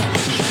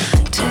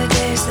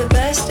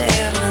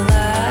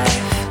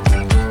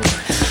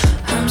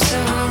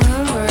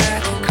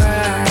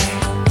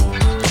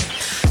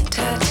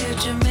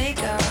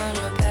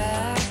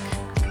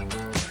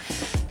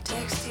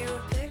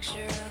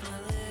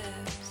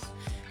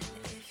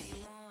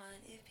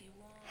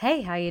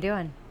Hey, how you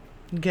doing?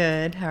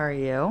 Good. How are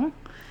you?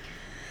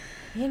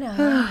 You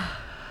know,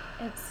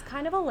 it's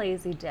kind of a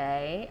lazy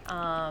day.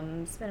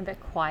 It's been a bit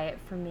quiet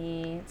for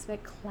me. It's a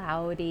bit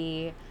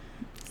cloudy.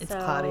 It's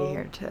cloudy So,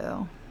 here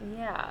too.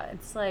 yeah,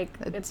 it's like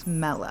It's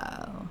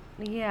mellow.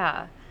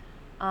 yeah.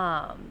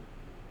 Um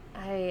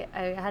I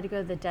had to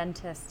go to the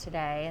dentist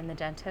today and the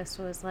dentist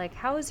was like,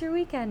 "How was your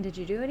weekend? Did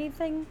you do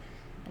anything?"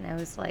 And I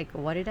was like,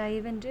 "What did I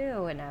even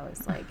do?" And I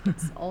was like,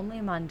 "It's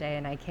only Monday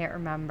and I can't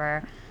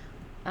remember."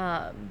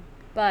 Um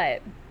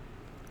but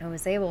I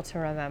was able to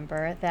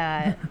remember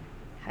that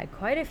I had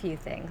quite a few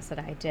things that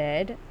I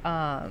did.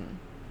 I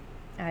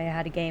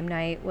had a game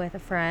night with a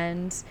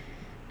friend,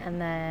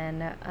 and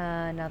then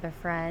another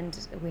friend.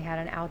 We had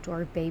an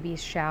outdoor baby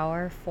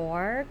shower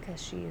for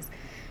because she's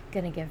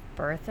gonna give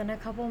birth in a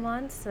couple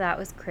months. So that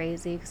was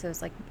crazy because it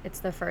was like it's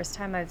the first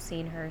time I've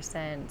seen her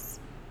since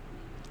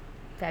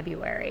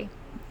February.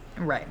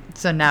 Right.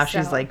 So now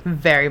she's So like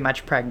very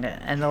much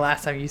pregnant, and the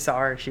last time you saw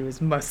her, she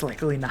was most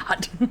likely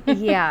not.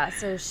 yeah,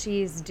 so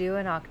she's due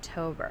in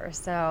October.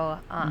 So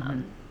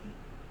Hmm.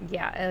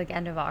 yeah, like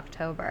end of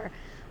October.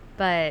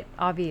 But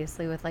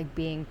obviously with like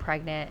being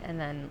pregnant and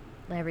then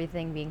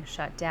everything being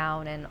shut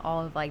down and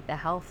all of like the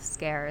health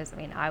scares, I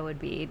mean, I would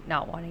be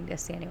not wanting to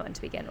see anyone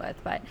to begin with,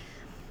 but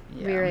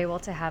we were Yeah. able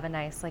to have a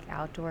nice like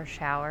outdoor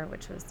shower,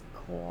 which was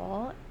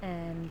cool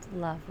and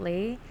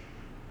lovely.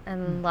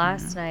 And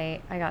last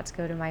night I got to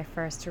go to my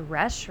first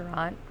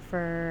restaurant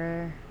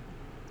for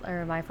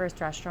or my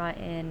first restaurant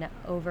in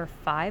over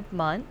 5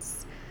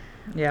 months.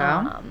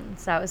 Yeah.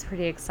 So that was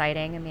pretty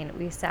exciting. I mean,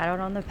 we sat out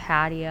on the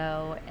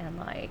patio and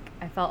like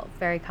I felt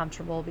very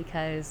comfortable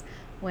because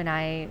when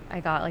I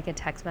got like a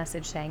text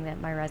message saying that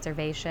my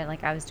reservation,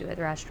 like I was due at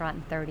the restaurant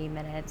in 30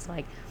 minutes,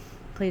 like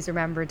please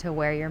remember to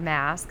wear your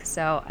mask.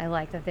 So I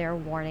like that they're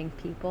warning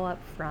people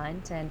up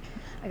front, and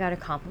I got a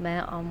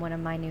compliment on one of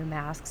my new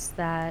masks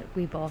that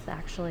we both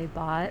actually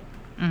bought.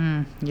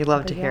 You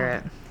love But to hear yeah,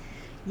 it.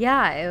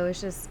 yeah, it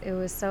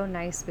was so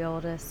nice to be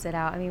able to sit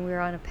out. I mean, we were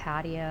on a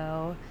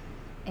patio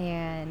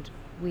and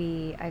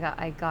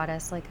I got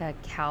us like a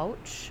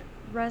couch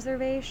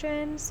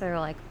reservation. So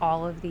like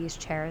all of these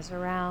chairs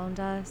around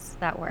us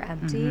that were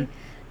empty,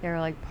 they were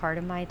like part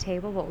of my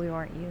table, but we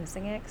weren't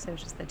using it because it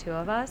was just the two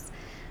of us.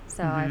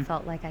 So I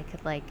felt like I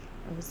could like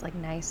it was like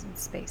nice and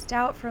spaced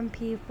out from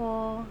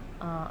people.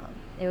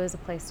 It was a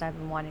place that I've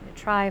been wanting to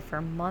try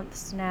for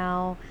months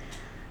now,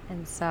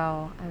 and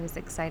so I was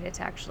excited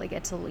to actually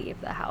get to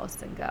leave the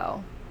house and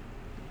go.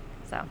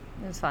 So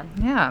it was fun.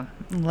 Yeah.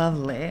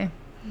 Lovely.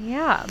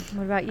 Yeah.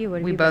 What about you? What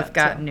have We you been both up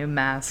got to? new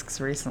masks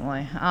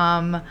recently.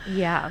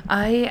 Yeah.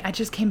 I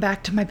just came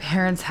back to my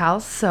parents'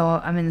 house, so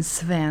I'm in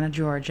Savannah,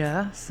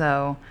 Georgia.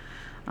 So,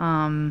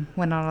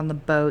 went out on the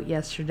boat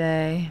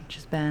yesterday.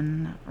 Just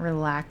been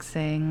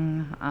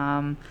relaxing.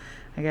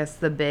 I guess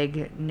the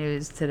big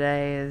news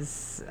today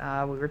is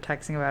we were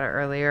texting about it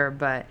earlier,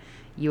 but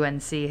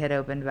UNC had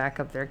opened back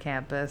up their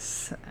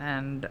campus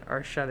and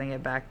are shutting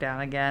it back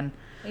down again,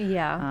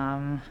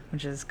 Yeah.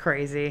 which is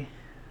crazy.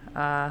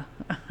 Uh,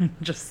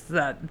 just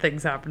that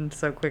things happened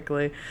so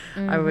quickly.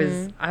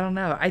 Mm-hmm. I don't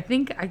know. I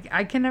think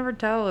I can never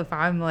tell if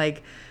I'm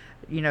like,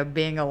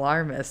 being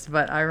alarmist,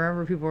 but I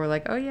remember people were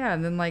like, oh yeah.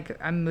 And then like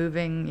I'm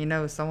moving,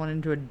 someone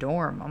into a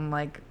dorm. I'm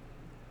like,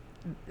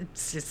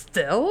 it's just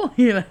still,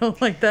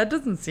 like that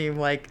doesn't seem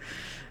like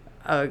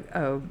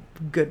a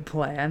good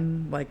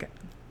plan. Like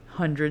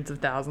hundreds of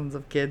thousands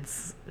of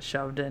kids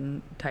shoved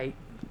in tight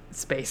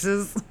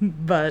spaces,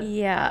 but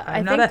Yeah, I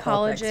I'm not a think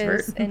health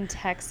expert. colleges in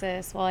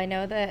Texas. Well, I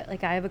know that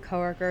like I have a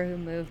coworker who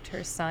moved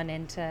her son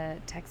into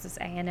Texas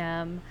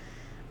A&M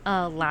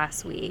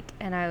last week,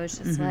 and I was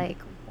just like,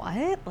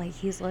 "What? Like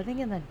he's living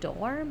in the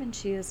dorm?" And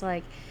she was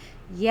like,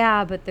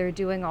 "Yeah, but they're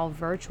doing all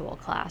virtual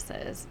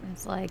classes." And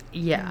it's like,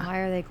 then Yeah. why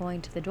are they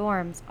going to the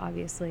dorms?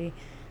 Obviously,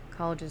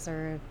 colleges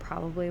are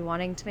probably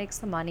wanting to make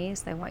some money,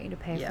 so they want you to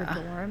pay for Yeah.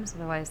 dorms.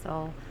 Otherwise,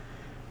 they'll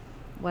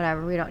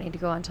whatever. We don't need to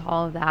go into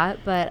all of that.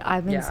 But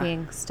I've been Yeah.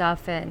 seeing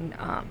stuff, and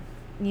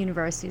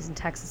universities in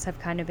Texas have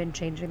kind of been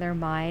changing their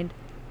mind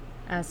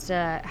as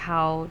to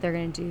how they're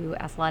going to do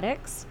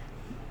athletics.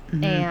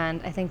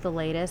 And I think the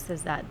latest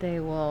is that they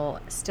will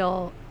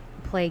still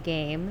play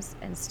games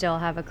and still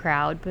have a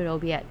crowd, but it'll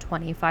be at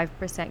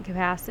 25%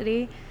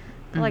 capacity.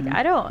 But like,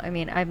 I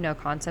mean, I have no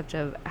concept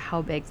of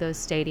how big those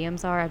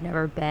stadiums are. I've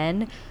never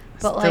been,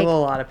 but Still like, a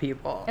lot of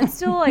people. it's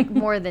still like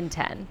more than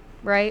 10,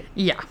 right?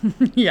 Yeah.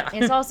 Yeah.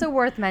 It's also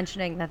worth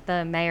mentioning that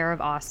the mayor of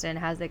Austin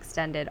has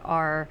extended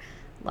our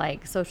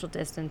like social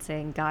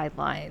distancing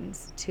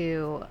guidelines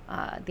to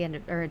the end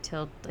of, or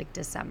until like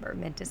December,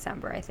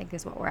 mid-December, I think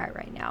is what we're at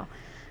right now.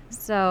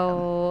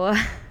 So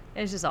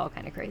it's just all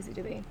kind of crazy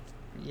to me.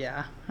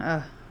 Yeah.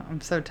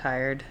 I'm so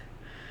tired.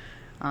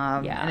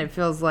 And Yeah. it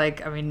feels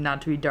like, I mean,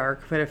 not to be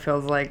dark, but it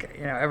feels like,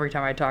 every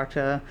time I talk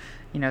to,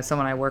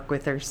 someone I work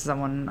with or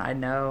someone I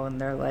know,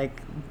 and they're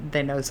like,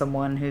 they know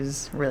someone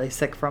who's really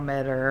sick from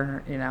it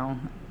or,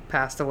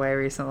 passed away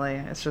recently.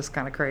 It's just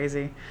kind of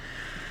crazy.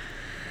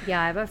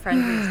 Yeah, I have a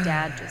friend whose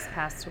dad just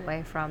passed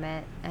away from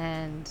it,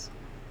 and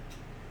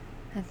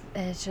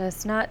It's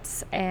just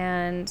nuts.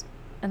 And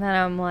then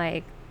I'm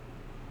like,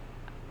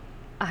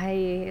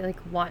 I like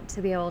want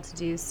to be able to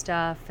do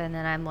stuff, and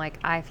then I'm like,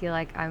 I feel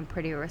like I'm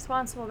pretty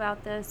responsible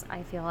about this.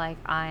 I feel like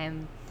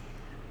I'm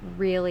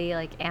really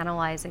like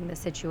analyzing the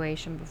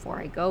situation before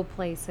I go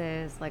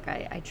places. Like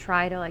I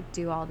try to like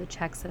do all the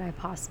checks that I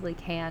possibly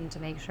can to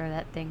make sure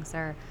that things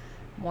are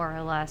more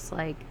or less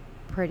like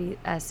pretty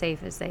as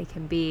safe as they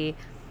can be.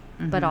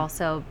 But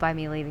also by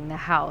me leaving the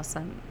house,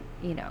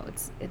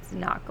 it's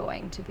not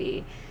going to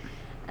be.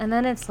 And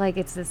then it's like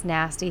it's this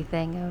nasty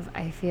thing of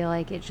I feel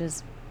like it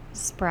just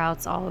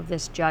sprouts all of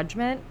this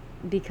judgment,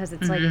 because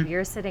it's like if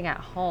you're sitting at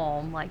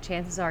home, like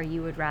chances are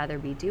you would rather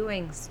be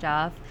doing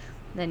stuff,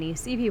 then you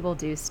see people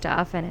do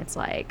stuff, and it's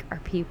like, are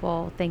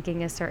people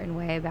thinking a certain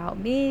way about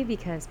me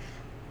because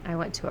I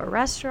went to a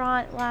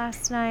restaurant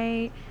last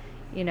night,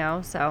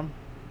 so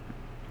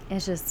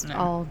it's just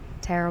all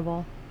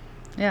terrible.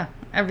 Yeah,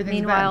 everything's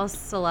Meanwhile, bad.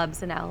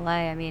 celebs in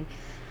LA, I mean,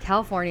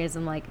 California is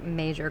in like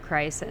major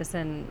crisis,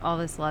 and all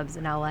the celebs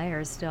in LA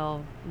are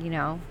still,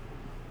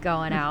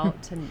 going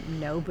out to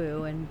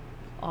Nobu and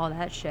all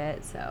that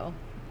shit, so.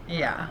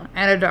 Yeah,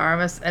 Anna de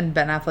Armas and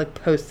Ben Affleck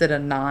posted a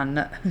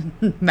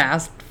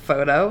non-masked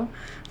photo.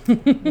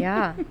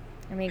 Yeah,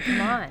 I mean,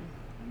 come on.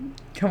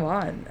 Come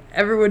on,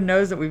 everyone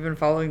knows that we've been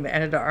following the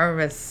Anna de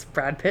Armas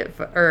Brad Pitt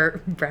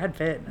or Brad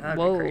Pitt. That'd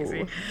Whoa. be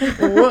crazy.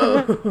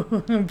 Whoa,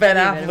 Ben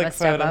That'd be a Affleck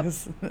step up.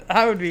 photos.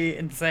 That would be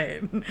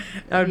insane.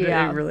 That would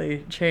Yeah.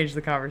 really change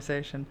the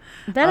conversation.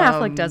 Ben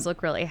Affleck does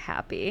look really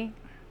happy.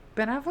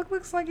 Ben Affleck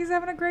looks like he's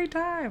having a great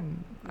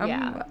time. I'm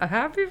Yeah.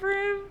 happy for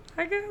him,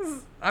 I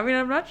guess. I mean,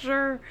 I'm not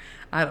sure.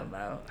 I don't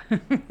know.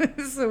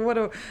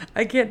 So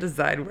I can't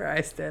decide where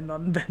I stand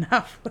on Ben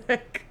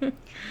Affleck.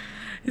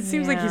 It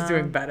seems like he's Yeah.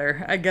 doing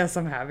better. I guess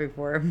I'm happy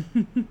for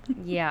him.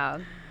 Yeah.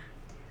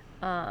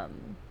 But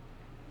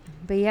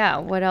yeah,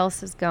 what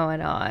else is going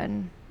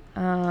on?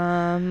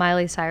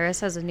 Miley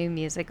Cyrus has a new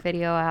music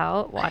video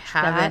out. Watched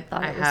that.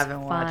 Thought I it was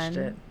haven't watched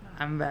fun. it.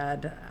 I'm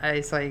bad.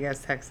 I saw you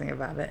guys texting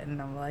about it,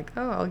 and I'm like,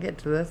 oh, I'll get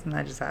to this, and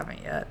I just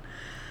haven't yet.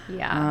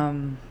 Yeah.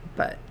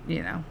 But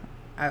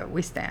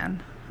we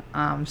stan.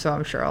 So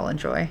I'm sure I'll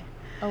enjoy.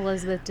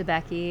 Elizabeth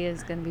Debicki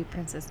is going to be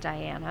Princess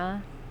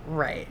Diana.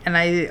 Right. And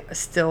I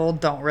still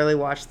don't really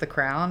watch The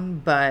Crown,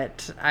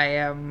 but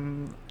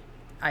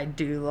I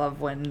do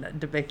love when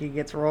Debicki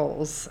gets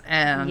roles.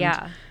 And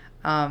Yeah.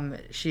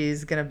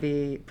 she's going to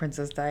be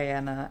Princess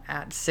Diana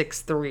at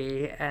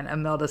 6'3", and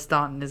Imelda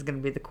Staunton is going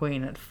to be the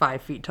queen at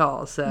 5 feet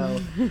tall.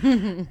 So,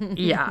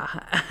 yeah.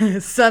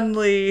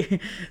 Suddenly,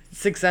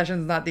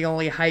 Succession's not the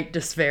only height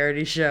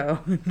disparity show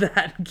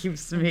that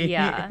keeps me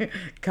Yeah.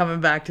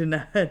 coming back to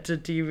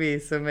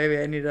TV. So maybe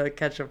I need to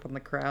catch up on The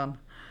Crown.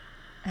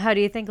 How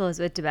do you think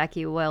Elizabeth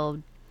Debicki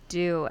will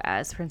do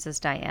as Princess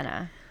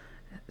Diana?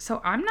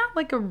 So I'm not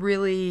like a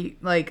really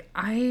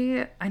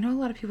I know a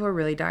lot of people are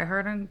really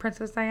diehard on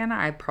Princess Diana.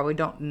 I probably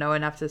don't know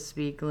enough to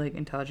speak like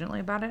intelligently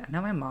about it. I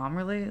know my mom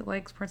really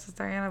likes Princess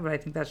Diana, but I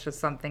think that's just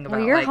something about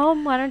Well, you're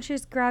home. Why don't you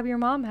just grab your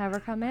mom, have her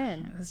come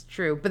in? That's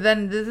true. But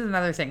then this is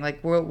another thing. Like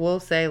we'll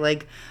say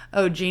like,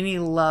 oh, Jeannie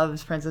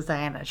loves Princess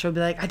Diana. She'll be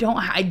like, I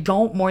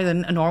don't more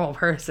than a normal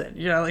person.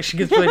 Like she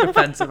gets really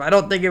defensive. I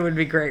don't think it would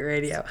be great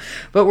radio.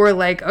 But we're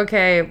like,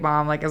 okay,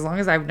 mom, like as long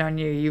as I've known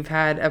you, you've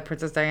had a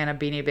Princess Diana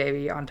Beanie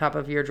Baby on top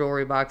of your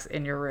jewelry box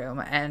in your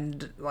room,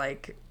 and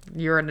like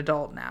you're an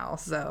adult now.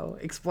 So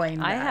explain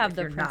that. I have if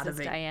the you're not a Princess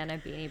big-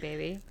 Diana Beanie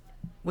Baby.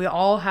 We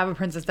all have a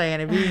Princess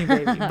Diana Beanie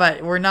Baby,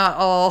 but we're not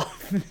all,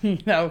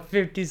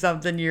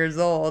 50-something years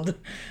old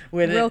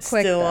with Real it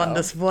quick, still on though.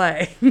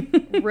 display.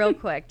 Real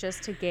quick,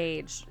 just to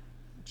gauge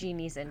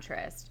Jeannie's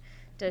interest.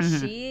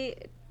 Does she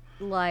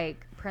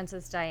like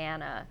Princess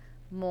Diana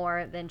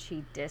more than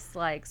she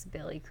dislikes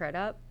Billy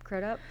Crudup?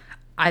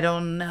 I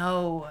don't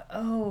know.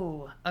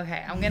 Oh,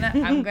 okay. I'm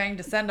going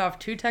to send off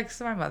 2 texts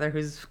to my mother,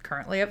 who's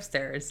currently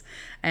upstairs,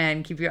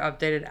 and keep you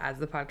updated as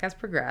the podcast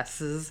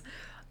progresses.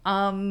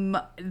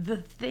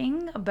 The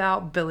thing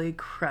about Billy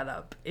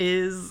Crudup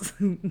is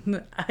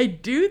I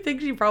do think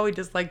she probably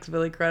dislikes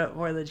Billy Crudup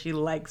more than she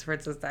likes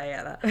Princess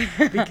Diana,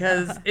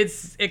 because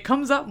it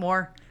comes up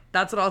more.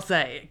 That's what I'll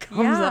say. It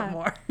comes up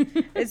more.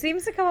 It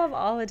seems to come up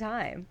all the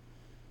time.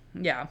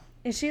 Yeah.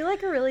 Is she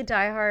like a really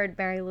diehard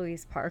Mary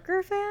Louise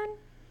Parker fan?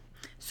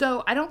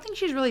 So I don't think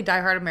she's really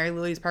diehard of Mary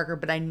Louise Parker,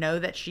 but I know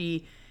that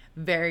she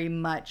very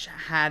much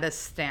had a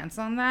stance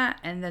on that.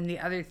 And then the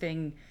other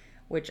thing,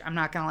 which I'm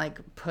not going to like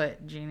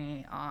put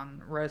Jeannie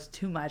on roast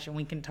too much, and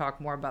we can talk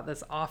more about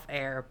this off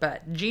air,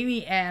 but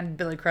Jeannie and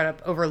Billy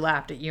Crudup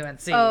overlapped at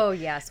UNC. Oh,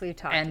 yes, we've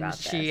talked about And this.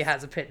 she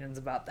has opinions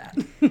about that.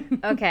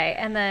 Okay,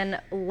 and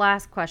then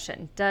last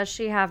question. Does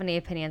she have any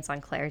opinions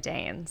on Claire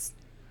Danes?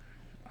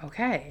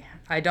 Okay.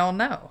 I don't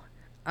know.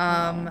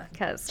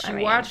 Because She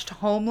watched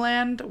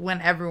Homeland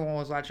when everyone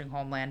was watching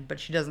Homeland,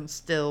 but she doesn't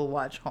still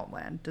watch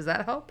Homeland. Does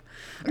that help?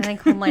 I think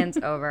Homeland's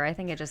over. I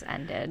think it just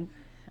ended.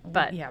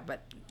 But Yeah,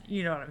 but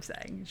you know what I'm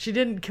saying. She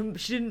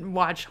didn't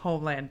watch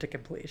Homeland to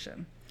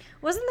completion.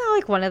 wasn't that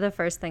like one of the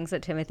first things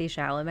that Timothy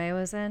Chalamet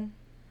was in?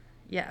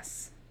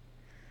 Yes.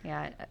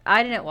 Yeah,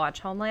 I didn't watch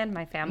Homeland.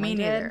 My Me family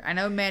neither. did. I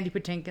know Mandy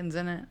Patinkin's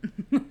in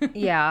it.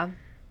 Yeah.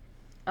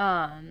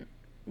 Um,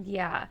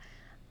 yeah.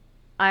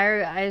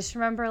 I just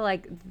remember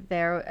like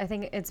there. I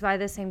think it's by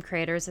the same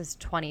creators as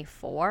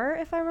 24,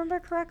 if I remember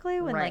correctly.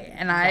 When Right. like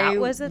And that I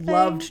was a thing.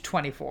 loved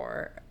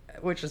 24,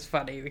 which is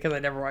funny because I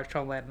never watched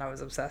Homeland and I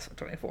was obsessed with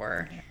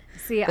 24.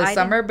 See, The I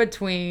summer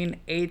between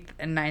 8th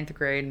and ninth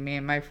grade, me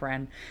and my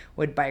friend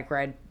would bike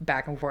ride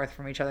back and forth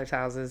from each other's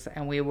houses,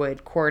 and we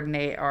would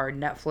coordinate our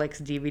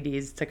Netflix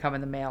DVDs to come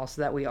in the mail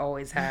so that we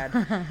always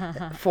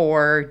had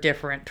 4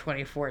 different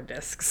 24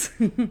 discs.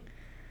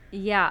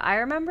 Yeah, I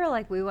remember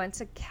like we went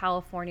to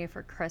California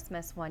for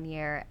Christmas one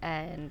year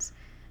and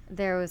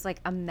there was like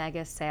a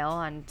mega sale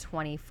on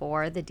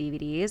 24, the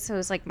DVDs. So it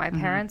was like my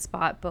parents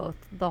bought both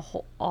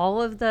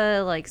all of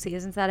the like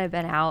seasons that have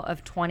been out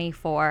of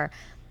 24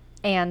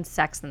 and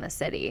Sex in the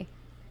City.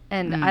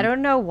 And I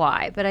don't know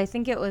why, but I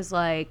think it was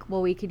like,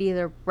 well, we could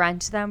either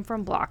rent them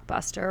from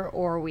Blockbuster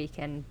or we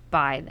can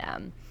buy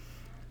them.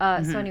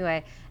 So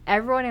anyway,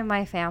 everyone in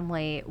my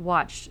family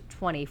watched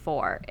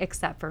 24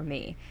 except for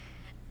me.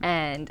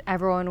 And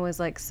everyone was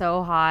like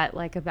so hot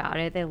like about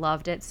it. They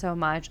loved it so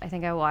much. I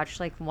think I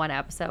watched like one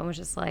episode and was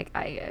just like,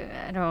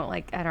 I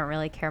don't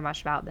really care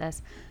much about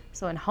this.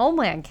 So when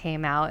Homeland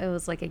came out, it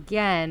was like,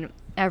 again,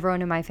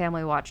 everyone in my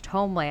family watched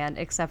Homeland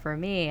except for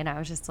me, and I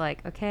was just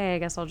like, okay, I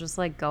guess I'll just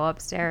like go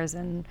upstairs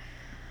and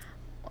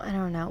I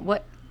don't know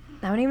what.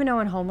 I don't even know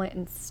when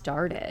Homeland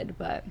started,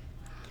 but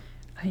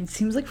I mean, it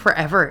seems like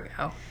forever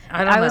ago. I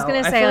don't know. I was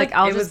gonna say feel like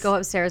I'll it just was- go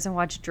upstairs and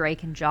watch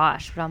Drake and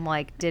Josh, but I'm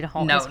like, No, is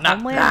not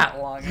Homeland? that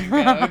long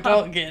ago.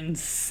 Don't get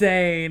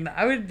insane.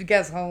 I would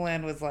guess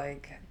Homeland was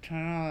like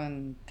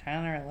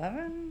 2010 or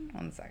 11.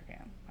 1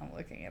 second. I'm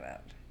looking it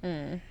up.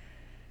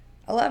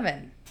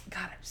 11.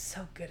 God, I'm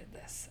so good at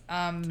this.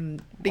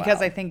 Because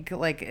Wow. I think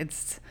like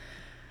it's,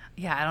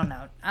 yeah, I don't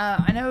know.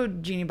 I know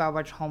Jeannie Bob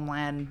watched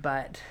Homeland,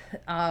 but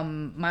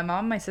my mom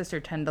and my sister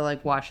tend to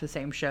like watch the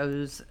same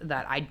shows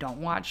that I don't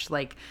watch.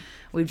 Like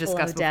we've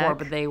discussed Below before, Deck.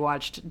 but they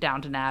watched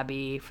Downton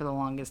Abbey for the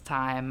longest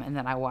time, and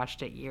then I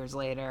watched it years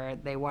later.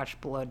 They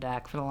watched Below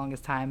Deck for the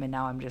longest time, and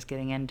now I'm just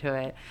getting into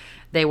it.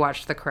 They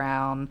watched The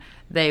Crown.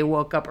 They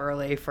woke up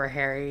early for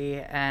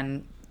Harry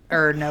and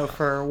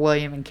for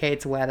William and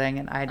Kate's wedding,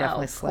 and I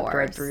definitely of slept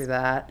right course. through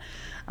that.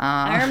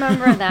 I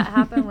remember that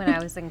happened when I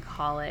was in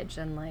college,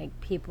 and like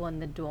people in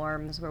the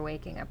dorms were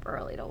waking up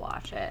early to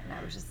watch it, and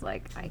I was just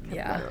like, I could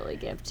Yeah. literally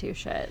give two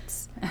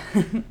shits.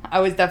 I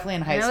was definitely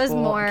in high And I was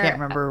school. more- I can't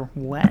remember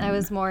when. I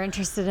was more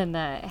interested in the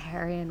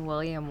Harry and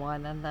William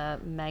one than the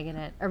Meghan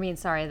and, or I mean,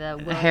 sorry, the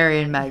William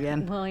Harry and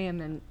Meghan. William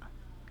and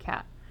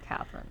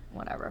Catherine,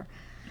 whatever.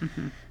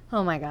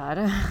 Oh my god.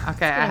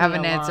 Okay, I have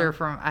an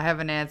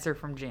answer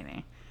from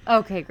Jeannie.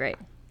 Okay, great,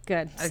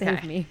 good. Save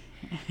Okay. me.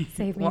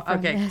 Save me Well, from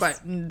okay, this.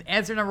 but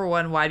answer number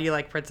 1, why do you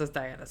like Princess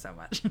Diana so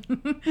much?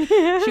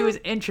 She was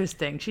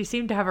interesting. She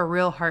seemed to have a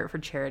real heart for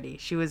charity.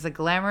 She was a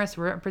glamorous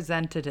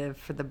representative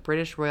for the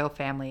British royal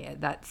family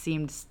that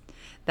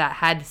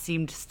had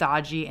seemed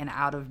stodgy and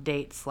out of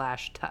date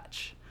 /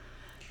 touch.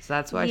 So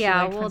that's why she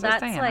liked Princess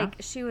that's Diana. like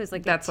she was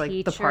like That's a like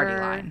teacher. the party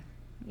line.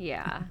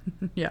 Yeah.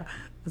 Yeah,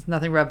 there's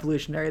nothing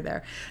revolutionary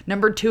there.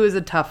 Number 2 is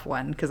a tough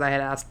one because I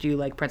had asked, do you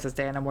like Princess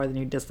Diana more than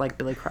you dislike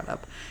Billy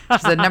Crudup? She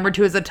said number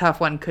 2 is a tough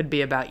one, could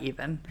be about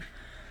even.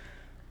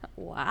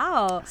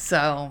 Wow.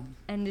 So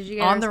And did you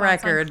get a on the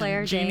response on record,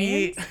 Claire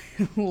Jeannie,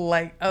 Danes?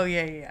 like, oh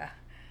yeah.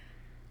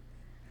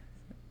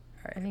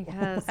 All right,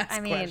 Because last I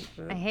mean,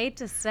 question. I hate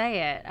to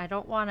say it, I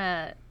don't want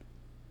to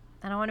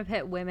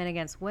pit women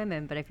against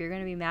women, but if you're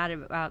going to be mad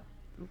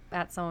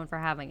at someone for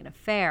having an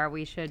affair,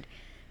 we should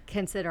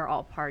consider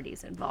all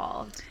parties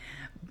involved.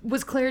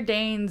 Was Claire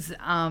Danes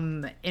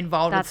involved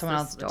with That's someone the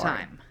else at the story.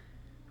 time?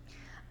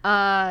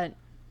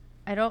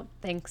 I don't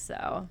think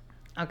so.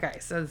 Okay,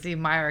 so see,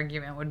 my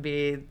argument would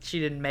be she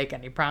didn't make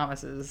any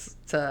promises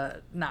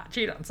to not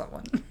cheat on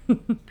someone.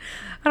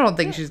 I don't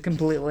think she's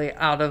completely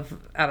out of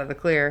the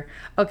clear.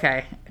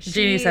 Okay,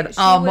 Jeannie said, she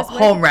was with-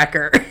 home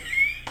wrecker.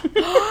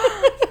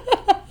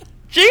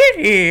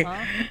 Jeannie.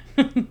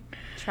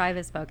 Tribe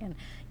has spoken.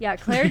 Yeah,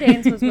 Claire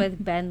Danes was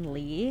with Ben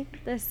Lee,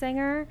 the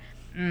singer,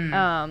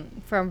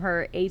 from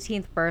her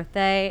 18th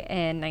birthday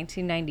in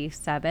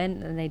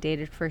 1997, and they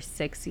dated for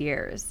 6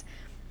 years.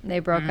 They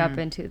broke up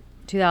in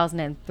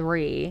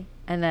 2003,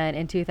 and then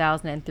in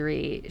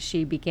 2003,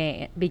 she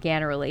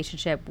began a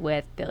relationship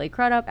with Billy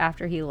Crudup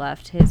after he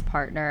left his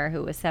partner,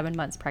 who was 7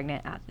 months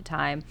pregnant at the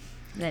time.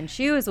 And then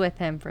she was with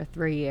him for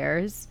 3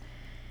 years,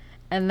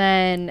 and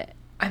then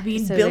I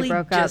mean, so they Billy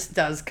broke just up.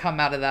 does come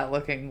out of that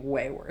looking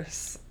way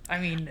worse. I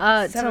mean,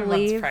 To 7 months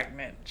leave-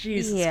 pregnant.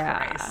 Jesus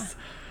Yeah. Christ.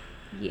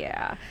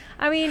 Yeah.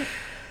 I mean,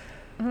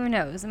 who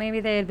knows? Maybe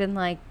they had been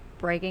like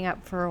breaking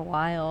up for a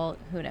while.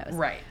 Who knows?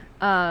 Right.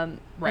 Right.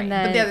 Right. And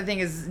then, But the other thing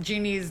is,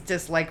 Jeannie's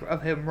dislike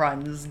of him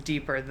runs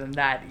deeper than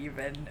that,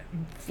 even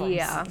from,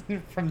 Yeah.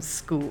 from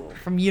school,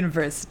 from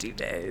university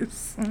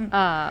days.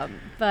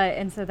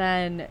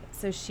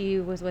 so she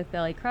was with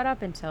Billy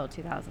Crudup until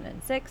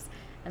 2006.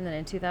 And then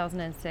in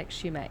 2006,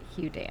 she met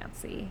Hugh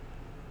Dancy.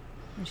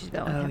 And she's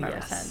been with him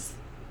ever since.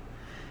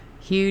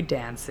 Hugh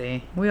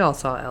Dancy. We all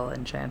saw Ella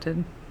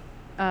Enchanted.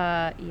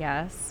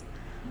 Yes.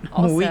 We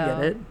get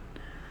Also, it.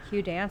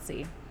 Hugh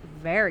Dancy,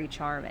 very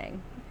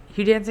charming.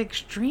 Hugh Dancy,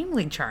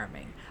 extremely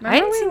charming. I Remember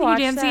hadn't we seen Hugh watched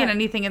Dancy in that?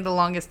 anything in the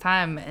longest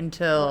time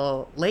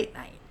until Late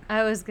Night.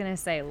 I was gonna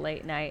say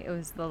Late Night. It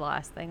was the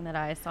last thing that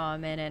I saw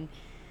him in, and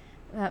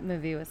that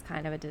movie was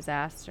kind of a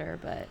disaster.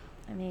 But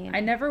I mean, I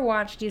never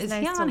watched. he's Is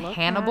nice he to on look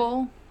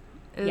Hannibal?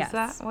 Is Yes.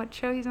 that what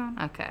show he's on?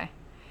 Okay.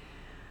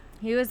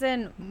 he was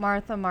in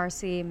Martha,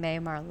 Marcy, May,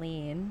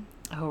 Marlene.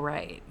 Oh,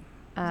 right.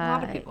 There's a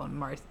lot of Uh, people in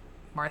Martha.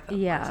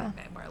 yeah. Marcy,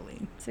 May,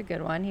 Marlene. It's a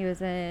good one. He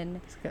was in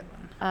It's a good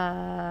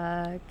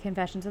one.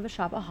 Confessions of a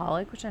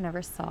Shopaholic, which I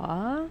never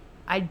saw.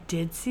 I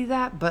did see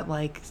that, but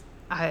like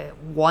I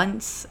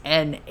once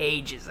and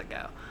ages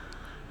ago.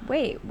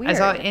 Wait, weird. I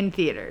saw it in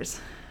theaters.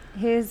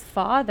 His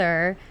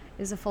father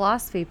is a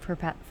philosophy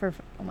oh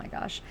my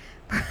gosh,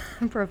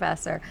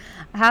 professor.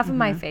 Half of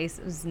my face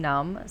is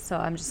numb, so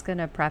I'm just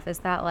gonna preface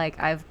that like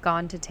I've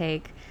gone to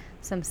take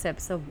some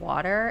sips of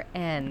water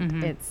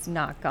and it's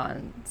not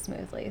gone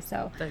smoothly.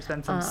 So There's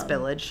been some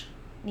spillage.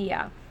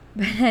 yeah,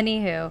 but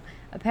anywho,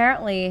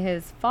 apparently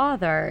his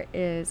father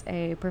is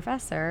a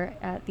professor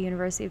at the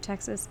University of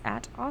Texas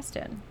at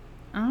Austin.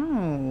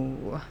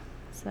 Oh,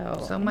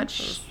 So much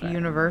interesting.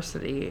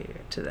 university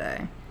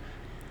today.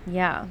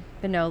 Yeah,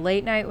 but no,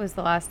 Late Night was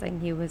the last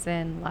thing he was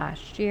in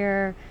last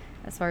year,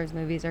 as far as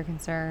movies are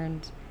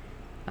concerned.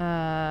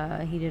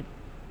 He did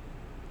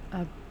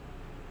a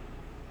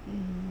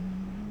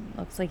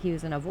looks like he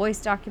was in a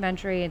Voice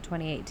documentary in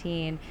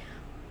 2018,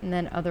 and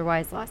then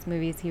otherwise, last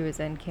movies he was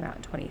in came out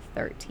in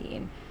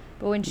 2013.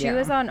 But when she Yeah.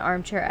 was on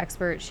Armchair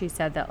Expert, she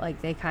said that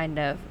like they kind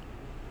of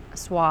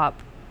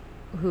swap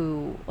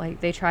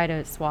they try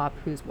to swap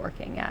who's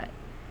working at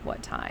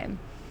what time.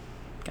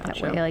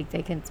 Gotcha. That way, like,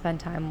 they can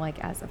spend time, like,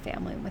 as a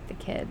family with the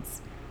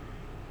kids.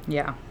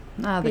 Yeah.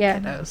 Ah, the Yeah.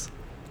 kiddos.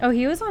 Oh,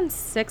 he was on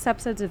 6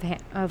 episodes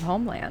of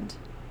Homeland.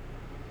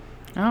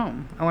 Oh,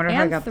 I wonder how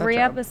I And got 3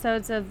 that job.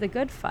 episodes of The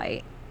Good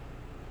Fight.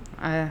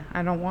 I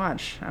don't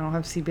watch. I don't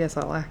have CBS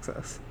All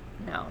Access.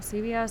 No,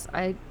 CBS,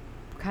 I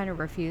kind of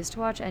refuse to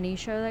watch any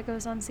show that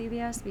goes on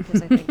CBS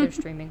because I think their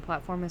streaming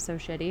platform is so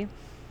shitty.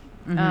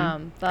 But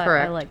I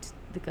Correct. liked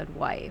The Good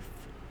Wife,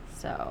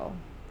 so...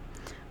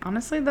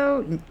 Honestly,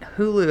 though,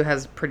 Hulu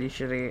has pretty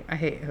shitty. I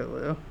hate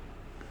Hulu.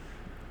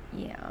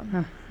 Yeah.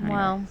 Anyway,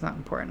 Well, it's not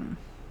important.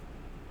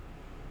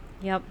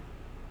 yep.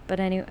 But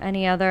any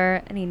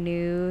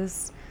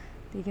news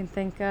that you can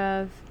think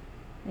of?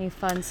 Any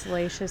fun,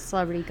 salacious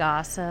celebrity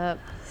gossip?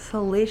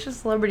 Salacious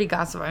celebrity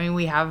gossip. I mean,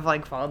 we have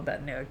like followed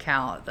that new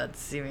account that's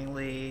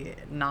seemingly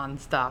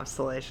nonstop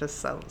salacious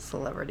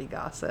celebrity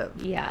gossip.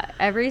 Yeah.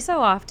 Every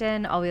so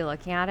often, I'll be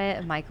looking at it,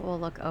 and Michael will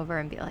look over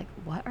and be like,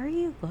 "What are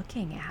you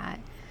looking at?"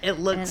 It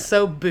looks And-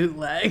 so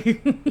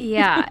bootleg.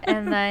 Yeah.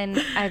 And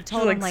then I've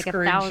told him like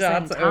 1,000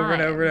 times. over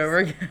and over and over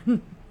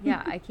again.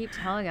 Yeah, I keep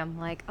telling him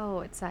like,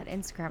 "Oh, it's that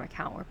Instagram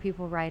account where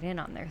people write in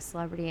on their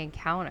celebrity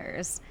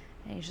encounters,"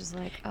 and he's just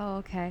like, "Oh,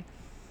 okay."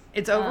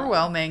 It's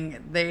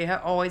overwhelming. They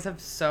always have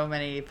so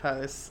many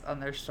posts on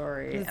their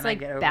story, It's and like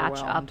I get batch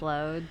overwhelmed.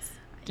 uploads.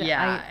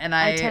 Yeah, and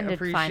I tend to find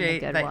the appreciate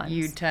good that ones.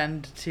 you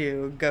tend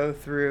to go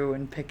through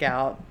and pick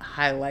out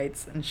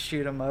highlights and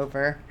shoot them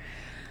over.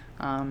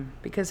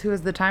 Because who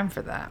has the time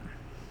for that?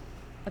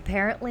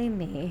 Apparently,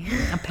 me.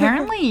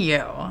 Apparently you.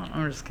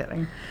 I'm just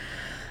kidding.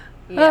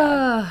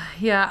 Yeah.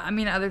 Yeah, I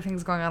mean, other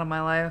things going on in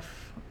my life.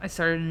 I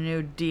started a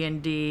new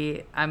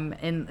D&D.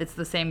 It's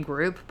the same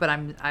group, but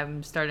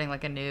I'm starting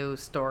like a new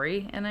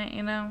story in it,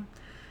 you know?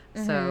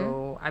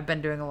 So I've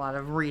been doing a lot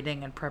of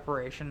reading and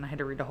preparation. I had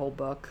to read a whole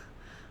book.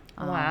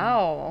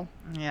 Wow.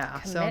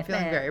 Yeah, so I'm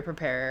feeling Commitment. very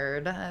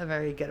prepared,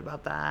 very good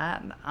about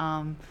that.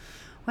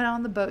 Went out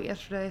on the boat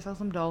yesterday, saw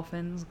some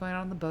dolphins, going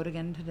out on the boat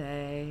again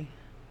today.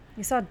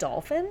 You saw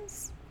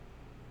dolphins?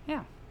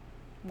 Yeah,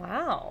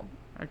 Wow.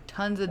 there are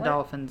tons of What?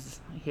 dolphins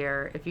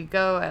here. If you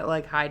go at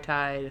like high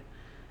tide,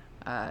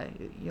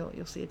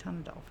 you'll see a ton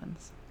of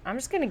dolphins. I'm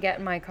just gonna get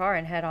in my car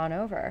and head on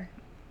over.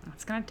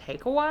 It's gonna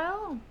take a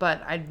while,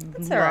 but I'd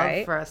That's love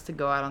alright. for us to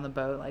go out on the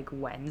boat like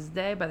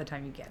Wednesday by the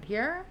time you get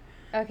here.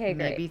 Okay, great.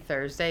 Maybe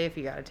Thursday if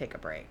you gotta take a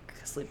break,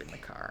 sleep in the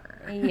car.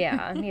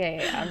 Yeah.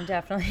 I'm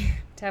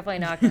definitely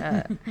not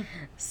gonna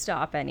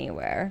stop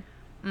anywhere.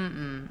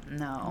 No.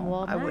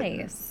 Well, I wouldn't.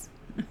 nice.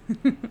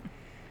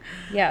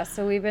 Yeah,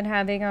 so we've been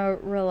having a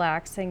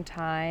relaxing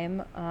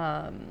time.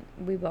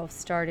 We both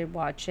started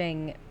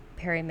watching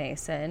Perry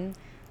Mason,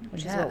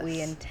 which is what we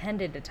Yes.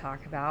 intended to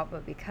talk about,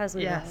 but because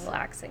we've Yes. been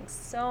relaxing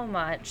so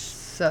much,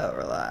 So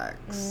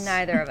relaxed.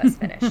 neither of us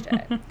finished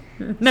it.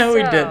 No,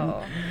 we So, didn't.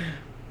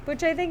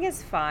 Which I think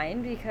is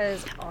fine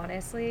because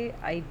honestly,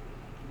 I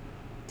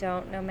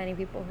don't know many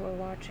people who are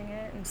watching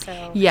it, and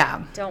so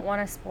Yeah. don't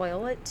want to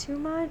spoil it too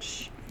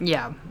much.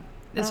 Yeah.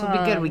 This will be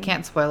good. We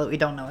can't spoil it. We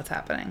don't know what's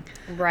happening.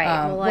 Right.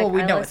 Well, like, well,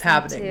 we I know what's listened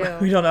happening, but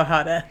to- we don't know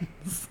how it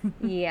ends.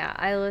 Yeah,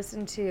 I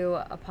listen to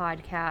a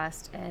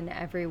podcast, and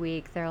every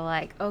week they're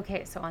like,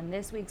 okay, so on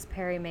this week's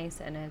Perry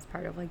Mason as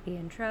part of like the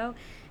intro,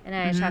 and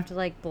I just have to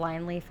like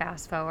blindly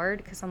fast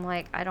forward because I'm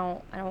like, I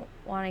don't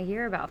want to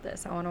hear about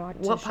this. I want to watch.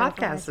 What the show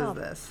for podcast is myself.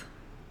 this?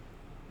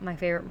 My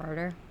Favorite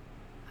Murder.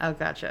 Oh,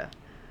 gotcha.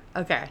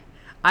 Okay.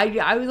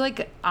 I was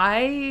like,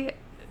 I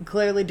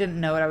clearly didn't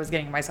know what I was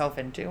getting myself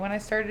into when I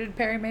started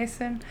Perry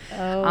Mason.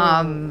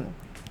 Oh.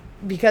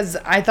 Because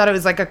I thought it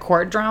was like a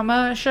court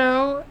drama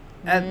show.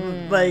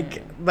 And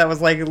like, that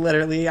was like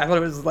literally, I thought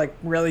it was like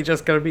really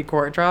just going to be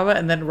court drama.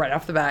 And then right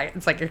off the bat,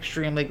 it's like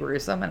extremely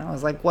gruesome. And I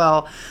was like,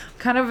 well,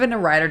 kind of in a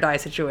ride or die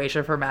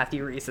situation for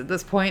Matthew Rhys at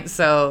this point.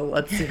 So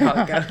let's see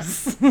how it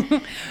goes.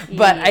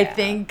 But I Yeah.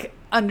 think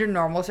under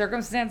normal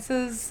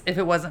circumstances, if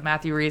it wasn't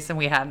Matthew Rhys and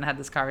we hadn't had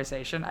this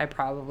conversation, I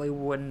probably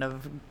wouldn't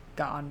have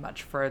gone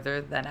much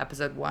further than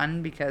episode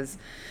 1, because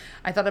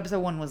I thought episode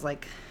 1 was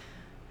like,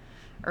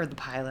 or the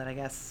pilot, I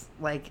guess,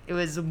 like it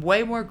was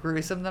way more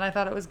gruesome than I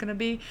thought it was going to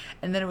be.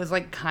 And then it was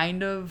like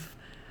kind of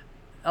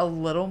a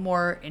little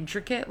more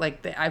intricate.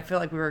 Like I feel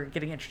like we were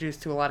getting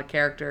introduced to a lot of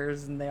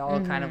characters and they all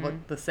kind of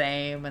looked the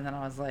same. And then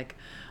I was like,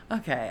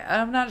 okay,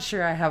 I'm not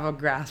sure I have a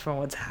grasp on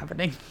what's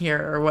happening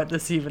here or what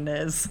this even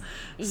is.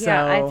 Yeah,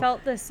 So, I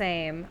felt the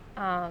same.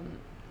 I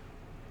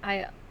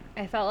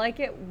felt like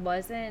it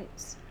wasn't.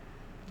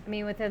 I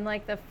mean, within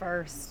like the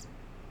first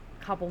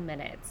couple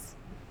minutes,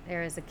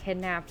 there is a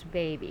kidnapped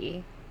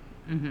baby,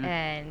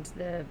 and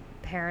the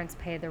parents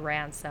pay the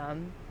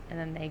ransom, and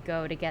then they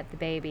go to get the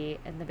baby,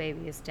 and the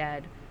baby is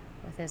dead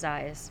with his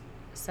eyes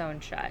sewn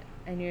shut,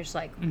 and you're just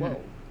like, whoa,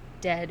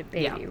 dead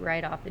baby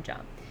right off the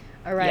jump,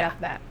 or right off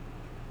the bat.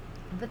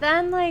 But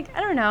then, like,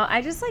 I don't know,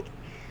 I just like,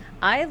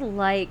 I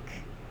like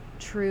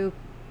true,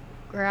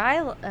 or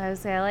I would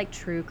say I like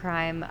true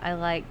crime. I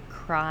like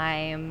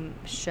crime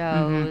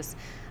shows.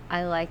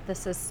 I like the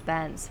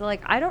suspense. So,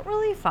 like, I don't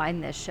really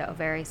find this show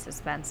very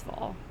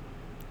suspenseful.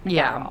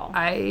 yeah, at all.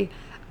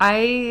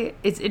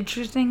 it's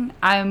interesting.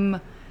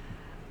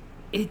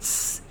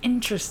 It's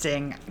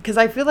interesting because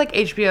I feel like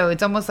HBO,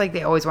 it's almost like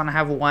they always want to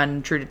have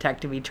one True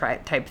Detective-y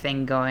type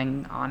thing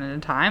going on at a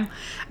time.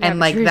 Yeah, And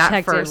but like True that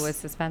Detective first, was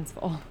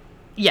suspenseful.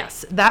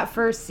 yes, that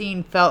first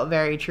scene felt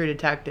very True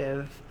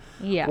Detective.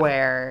 Yeah.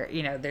 Where,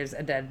 you know, there's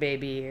a dead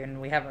baby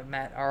and we haven't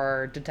met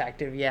our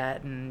detective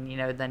yet. And, you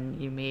know, then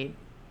you meet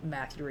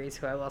Matthew Rhys,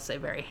 who I will say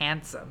very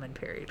handsome in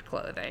period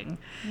clothing.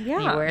 Yeah.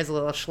 He wears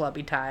little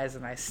schlubby ties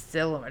and I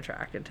still am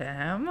attracted to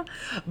him.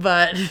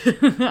 But,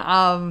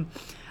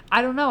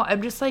 I don't know.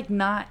 I'm just like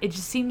not, it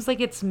just seems like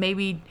it's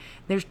maybe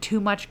there's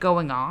too much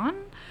going on.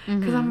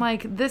 Because I'm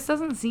like, this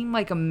doesn't seem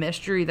like a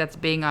mystery that's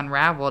being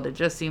unraveled. It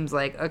just seems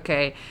like,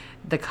 okay,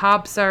 the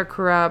cops are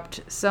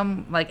corrupt.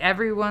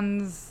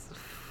 Everyone's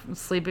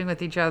sleeping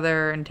with each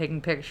other and taking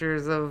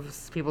pictures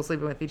of people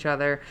sleeping with each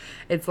other.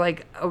 It's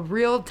like a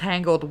real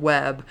tangled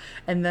web.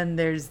 And then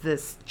there's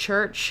this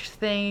church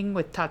thing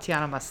with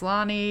Tatiana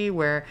Maslany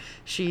where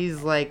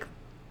she's like,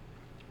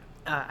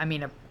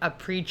 a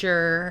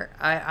preacher.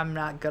 I'm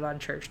not good on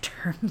church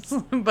terms,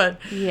 but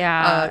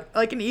Yeah.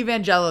 like an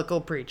evangelical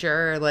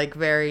preacher, like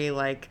very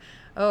like,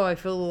 oh, I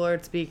feel the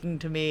Lord speaking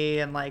to me,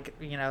 and like,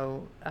 you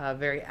know,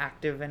 very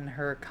active in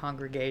her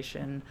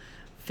congregation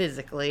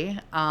physically.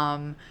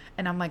 And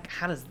I'm like,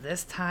 how does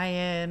this tie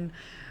in?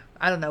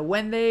 I don't know.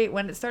 When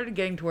it started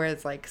getting to where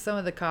it's like some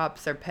of the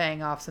cops are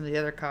paying off some of the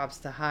other cops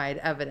to hide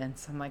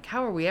evidence, I'm like,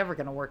 how are we ever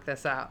going to work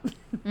this out?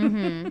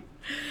 And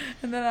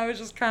then I was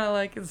just kind of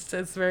like,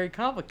 it's very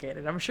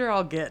complicated. I'm sure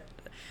I'll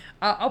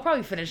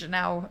probably finish it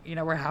now. You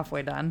know, we're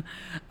halfway done.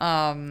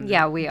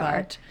 Yeah, we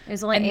are.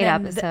 There's only 8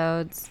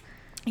 episodes.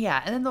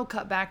 Yeah, and then they'll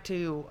cut back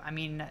to, I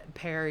mean,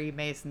 Perry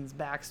Mason's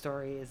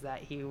backstory is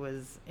that he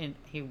was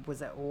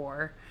at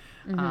war.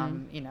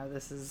 You know,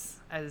 this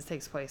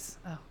takes place,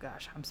 oh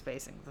gosh, I'm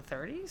spacing, the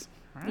 30s?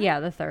 Right? Yeah,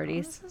 the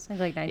 30s. I think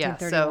like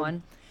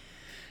 1931. So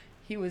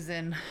he was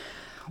in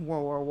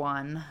World War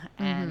One,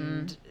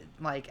 and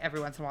like every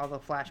once in a while they'll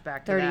flash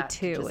back to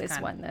 32 that. is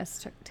when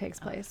this takes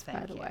place,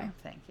 by the way.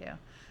 Thank you.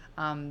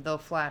 They'll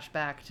flash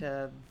back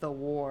to the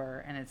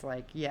war, and it's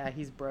like, yeah,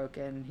 he's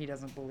broken. He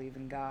doesn't believe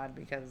in God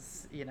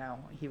because, you know,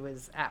 he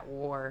was at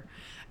war.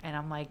 And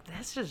I'm like,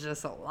 this is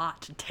just a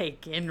lot to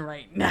take in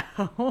right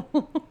now.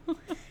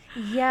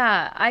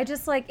 Yeah, I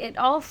just like, it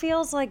all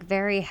feels like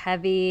very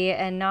heavy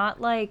and not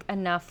like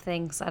enough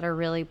things that are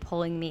really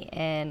pulling me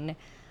in.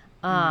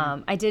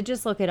 I did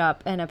just look it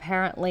up, and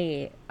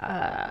apparently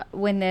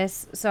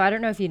so I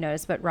don't know if you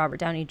noticed, but Robert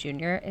Downey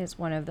Jr. is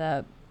one of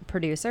the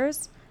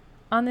producers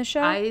on the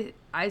show.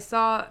 I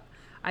saw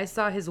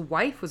his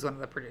wife was one of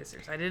the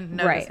producers. I didn't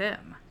notice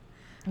him.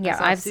 Yeah,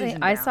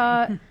 I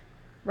saw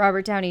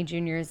Robert Downey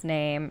Jr.'s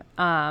name,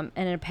 and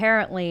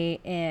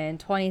apparently in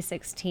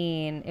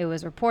 2016, it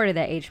was reported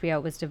that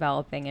HBO was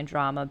developing a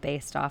drama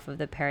based off of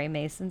the Perry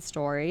Mason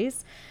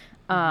stories.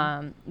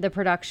 The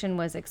production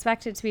was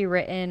expected to be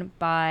written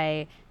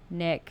by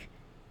Nick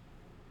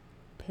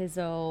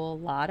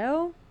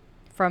Pizzolatto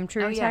from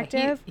True Oh yeah,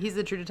 Detective. he's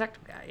the True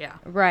Detective guy. Yeah.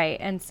 Right.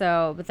 And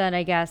so, but then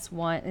I guess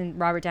and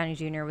Robert Downey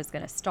Jr. was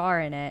going to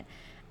star in it.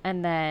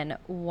 And then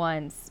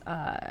once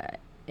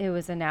it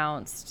was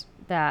announced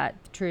that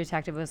True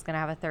Detective was going to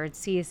have a third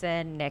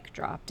season, Nick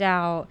dropped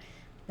out.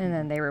 And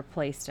then they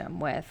replaced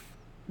him with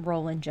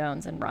Roland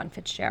Jones and Ron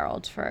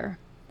Fitzgerald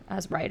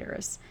as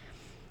writers.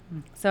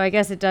 So I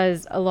guess it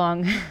does,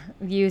 along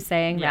you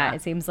saying that,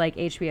 it seems like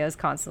HBO is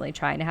constantly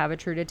trying to have a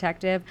True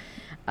Detective.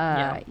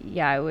 Yeah,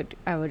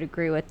 I would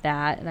agree with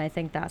that, and I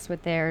think that's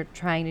what they're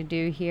trying to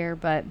do here.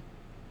 But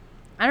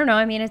I don't know.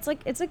 I mean, it's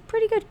like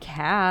pretty good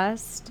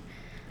cast.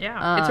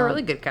 Yeah, it's a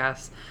really good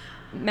cast.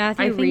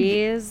 Matthew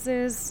Rhys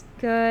is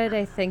good.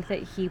 I think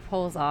that he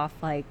pulls off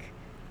like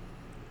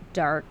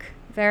dark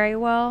very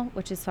well,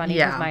 which is funny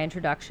because my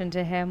introduction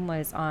to him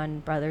was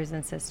on Brothers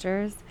and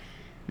Sisters.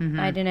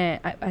 I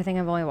think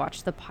I've only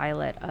watched the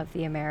pilot of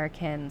The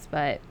Americans,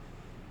 but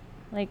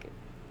like,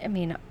 I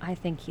mean, I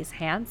think he's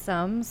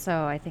handsome,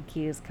 so I think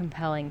he's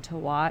compelling to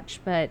watch,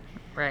 but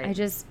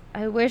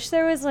I wish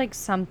there was like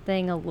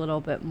something a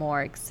little bit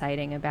more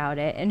exciting about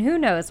it. And who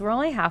knows, we're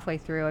only halfway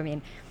through. I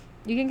mean,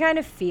 you can kind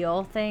of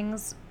feel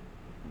things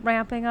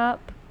ramping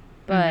up,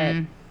 but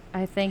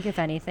I think if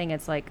anything,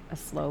 it's like a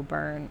slow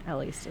burn, at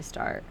least to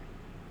start.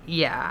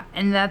 Yeah,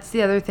 and that's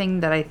the other thing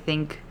that I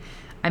think,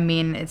 I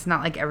mean, it's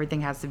not like everything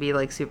has to be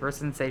like super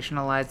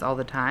sensationalized all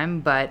the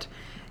time, but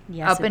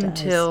up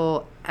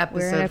until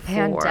episode 4. We're in a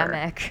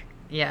pandemic.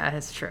 Yeah,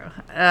 it's true.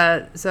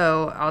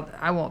 So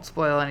I won't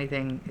spoil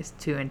anything. It's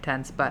too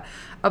intense, but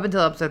up until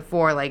episode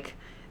 4, like,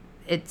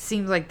 it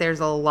seems like there's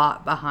a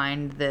lot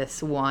behind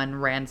this one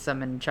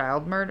ransom and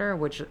child murder,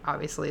 which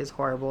obviously is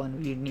horrible,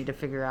 and you need to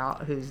figure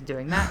out who's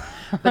doing that.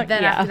 But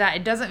then after that,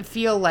 it doesn't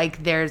feel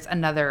like there's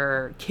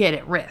another kid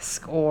at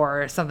risk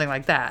or something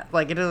like that.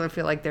 Like, it doesn't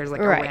feel like there's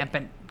like a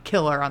rampant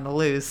killer on the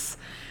loose.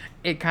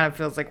 It kind of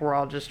feels like we're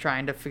all just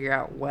trying to figure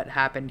out what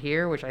happened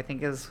here, which I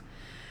think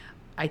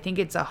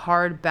it's a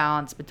hard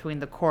balance between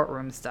the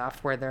courtroom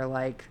stuff where they're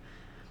like,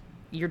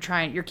 you're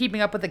keeping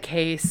up with the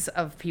case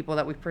of people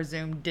that we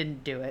presume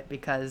didn't do it,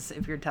 because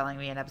if you're telling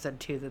me in episode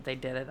 2 that they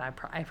did it, I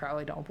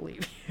probably don't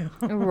believe you.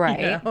 Right.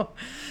 You know?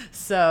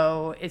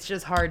 So it's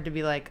just hard to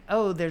be like,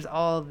 oh, there's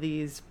all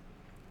these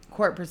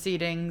court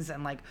proceedings,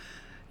 and like,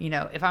 you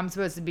know, if I'm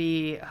supposed to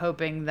be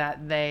hoping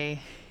that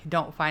they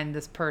don't find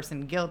this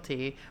person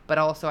guilty, but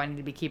also I need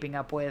to be keeping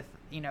up with,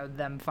 you know,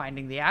 them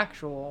finding the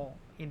actual,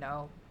 you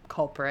know,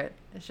 culprit.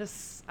 It's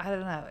just, I don't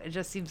know. It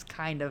just seems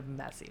kind of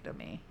messy to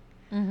me.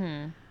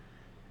 Mm-hmm.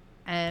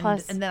 And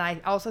then I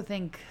also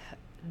think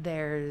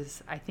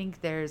I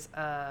think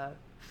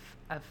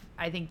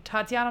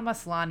Tatiana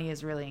Maslany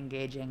is really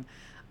engaging.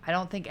 I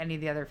don't think any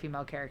of the other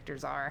female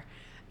characters are.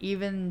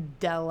 Even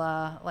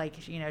Della,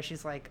 like, you know,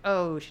 she's like,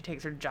 oh, she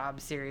takes her job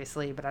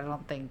seriously, but I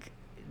don't think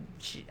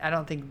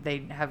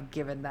they have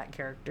given that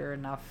character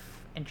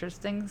enough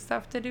interesting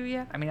stuff to do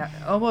yet. I mean,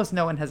 almost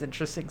no one has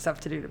interesting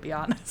stuff to do, to be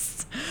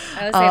honest.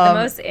 I would say the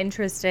most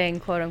interesting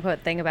quote unquote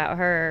thing about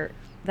her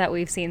that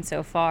we've seen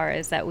so far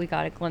is that we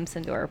got a glimpse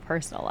into her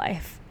personal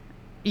life.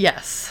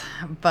 Yes,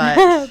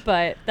 but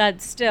but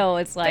that's still,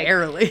 it's like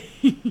barely.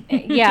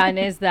 Yeah, and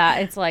is that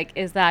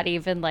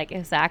even like,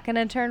 is that going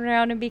to turn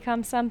around and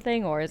become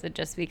something, or is it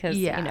just because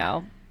you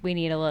know, we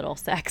need a little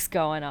sex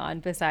going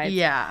on besides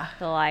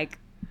the like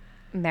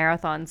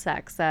marathon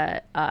sex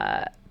that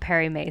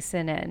Perry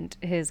Mason and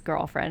his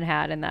girlfriend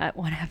had in that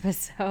one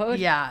episode?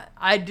 Yeah,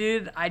 I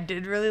did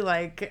really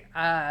like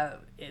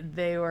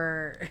they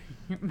were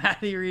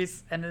Matthew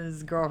Rhys and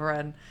his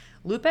girlfriend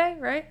Lupe,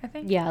 right? I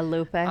think. Yeah,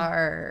 Lupe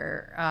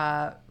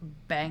are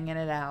banging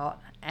it out,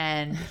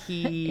 and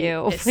he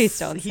please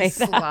don't say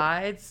that.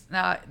 Slides.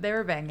 No, they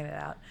were banging it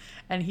out,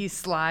 and he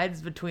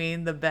slides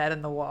between the bed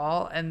and the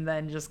wall, and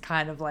then just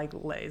kind of like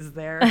lays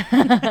there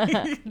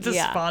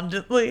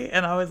despondently,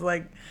 and I was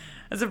like,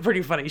 that's a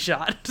pretty funny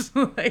shot.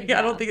 Like,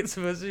 I don't think it's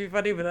supposed to be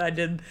funny, but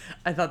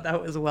I thought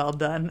that was well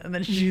done. And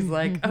then she's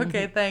like,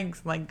 okay, thanks.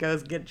 And like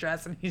goes get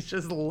dressed, and he's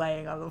just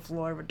laying on the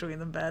floor between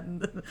the bed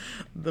and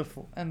the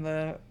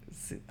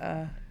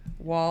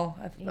wall.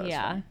 I thought that was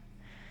funny.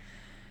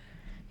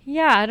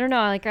 Yeah, I don't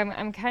know. Like,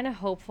 I'm kind of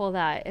hopeful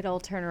that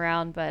it'll turn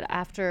around, but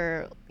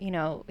after, you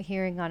know,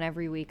 hearing on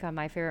Every Week on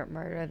My Favorite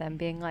Murder, them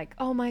being like,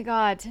 oh my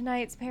God,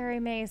 tonight's Perry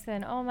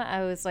Mason.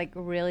 I was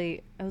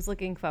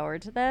looking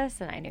forward to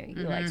this, and I knew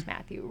you liked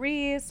Matthew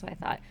Rhys, so I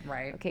thought,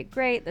 okay,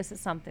 great, this is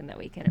something that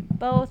we can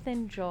both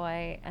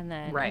enjoy, and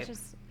then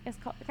it's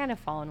kind of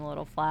fallen a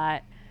little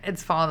flat.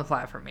 It's fallen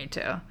flat for me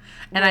too,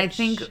 and I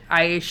think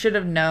I should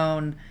have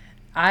known.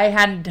 I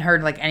hadn't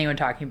heard like anyone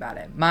talking about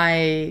it.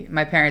 My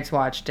parents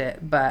watched it,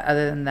 but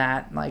other than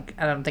that, like,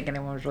 I don't think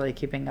anyone was really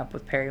keeping up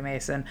with Perry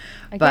Mason.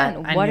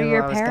 Again, what are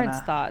your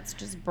parents' thoughts?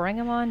 Just bring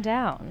them on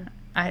down.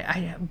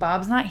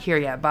 Bob's not here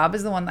yet. Bob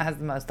is the one that has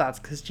the most thoughts,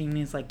 because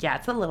Jeannie's like, yeah,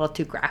 it's a little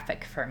too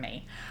graphic for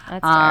me.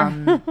 That's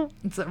fair.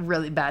 It's a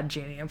really bad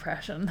Jeannie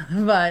impression,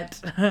 but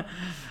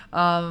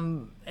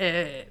Bob,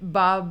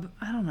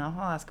 I don't know.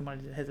 I'll ask him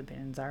what his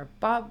opinions are.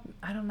 Bob,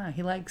 I don't know.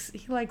 He likes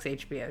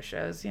HBO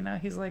shows. You know,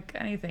 he's like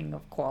anything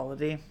of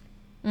quality.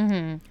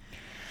 Mm-hmm.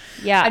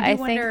 Yeah, I do I think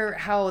wonder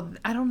how,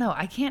 I don't know.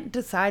 I can't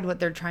decide what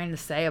they're trying to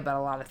say about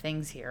a lot of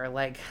things here.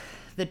 Like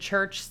the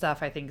church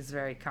stuff, I think is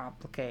very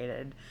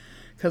complicated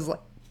because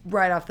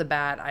right off the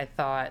bat, I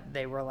thought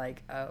they were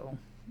like, oh,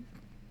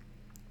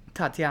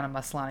 Tatiana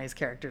Maslany's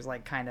character is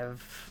like kind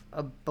of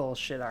a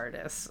bullshit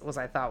artist, was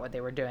I thought what they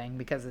were doing,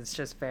 because it's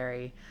just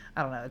very,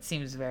 I don't know, it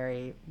seems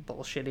very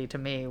bullshitty to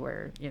me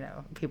where, you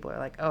know, people are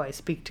like, oh, I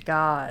speak to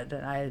God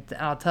and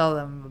I'll tell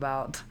them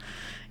about,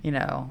 you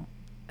know,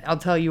 I'll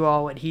tell you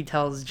all what he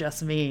tells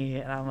just me.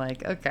 And I'm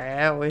like, okay,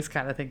 I always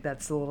kind of think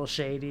that's a little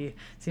shady.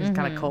 Seems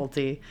kind of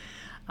culty.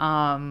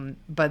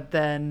 But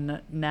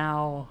then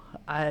now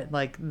I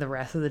like the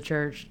rest of the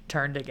church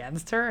turned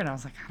against her and I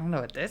was like, I don't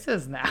know what this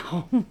is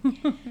now.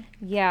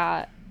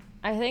 Yeah,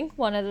 I think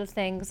one of the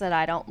things that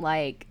I don't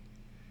like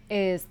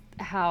is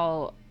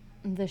how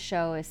the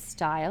show is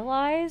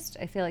stylized.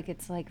 I feel like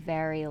it's like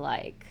very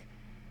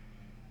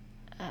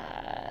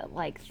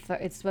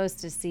it's supposed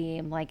to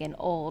seem like an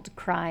old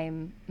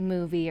crime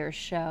movie or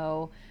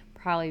show,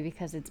 probably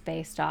because it's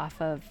based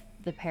off of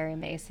the Perry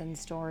Mason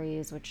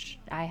stories, which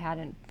I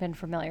hadn't been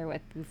familiar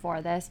with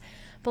before this.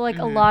 But like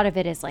a lot of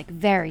it is like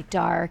very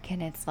dark,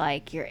 and it's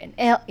like you're in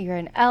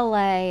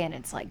LA, and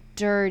it's like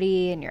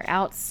dirty, and you're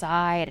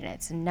outside, and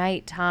it's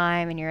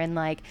nighttime, and you're in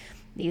like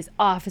these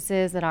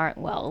offices that aren't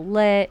well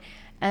lit.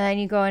 And then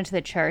you go into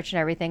the church and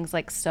everything's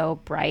like so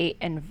bright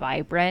and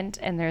vibrant,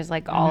 and there's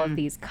like all of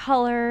these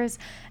colors,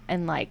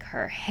 and like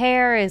her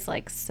hair is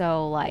like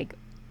so like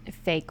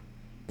fake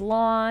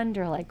blonde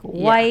or like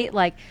white. Yeah.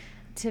 Like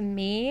to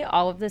me,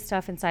 all of the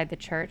stuff inside the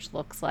church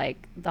looks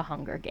like the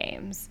Hunger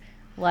Games.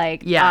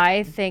 Like Yeah,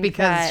 I think because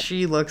that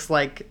she looks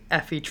like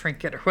Effie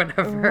Trinket or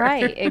whatever.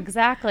 right,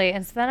 exactly.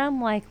 And so then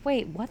I'm like,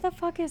 wait, what the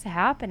fuck is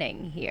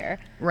happening here?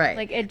 Right.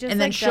 Like it just and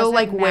then like, she'll doesn't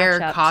like wear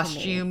match up to me.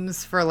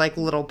 costumes for like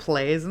little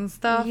plays and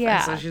stuff. Yeah.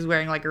 And so she's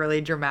wearing like a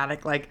really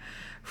dramatic like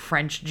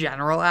French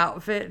general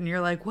outfit and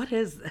you're like, what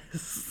is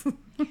this?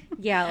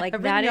 Yeah, like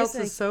Everything that else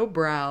is is so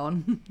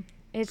brown.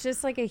 it's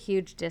just like a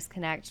huge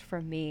disconnect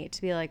for me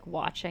to be like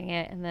watching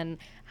it and then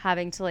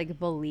having to like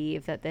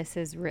believe that this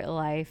is real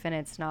life and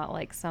it's not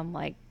like some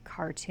like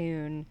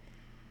cartoon.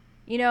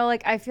 You know,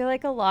 like I feel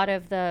like a lot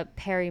of the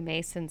Perry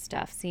Mason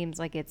stuff seems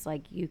like it's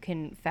like you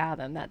can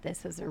fathom that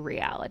this is a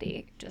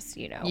reality, just,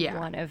 you know, Yeah.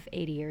 one of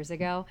 80 years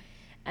ago.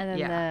 And then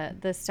Yeah.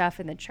 the stuff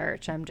in the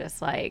church, I'm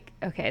just like,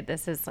 okay,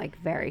 this is like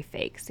very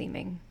fake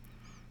seeming.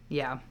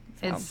 Yeah,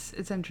 So.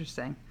 it's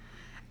interesting,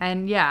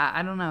 and yeah,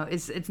 I don't know.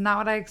 It's not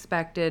what I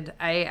expected.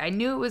 I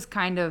knew it was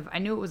I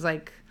knew it was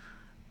like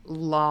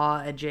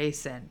law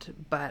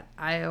adjacent, but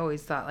I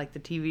always thought like the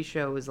TV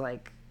show was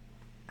like,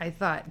 I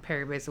thought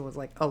Perry Mason was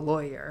like a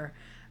lawyer,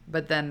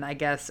 but then I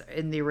guess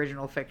in the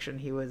original fiction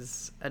he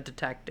was a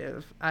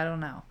detective. I don't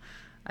know.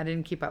 I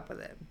didn't keep up with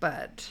it,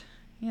 but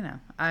you know,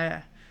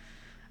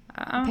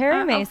 Perry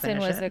I'll Mason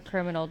finish was it. a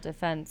criminal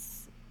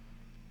defense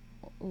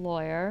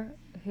lawyer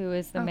who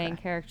is the main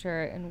Okay.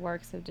 character in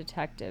works of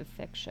detective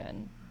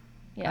fiction.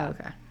 Yeah. Oh,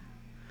 okay.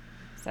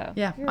 So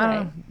Yeah, you're I don't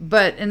right. know.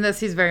 But in this,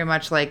 he's very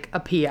much like a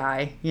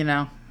PI, you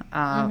know,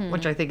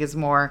 which I think is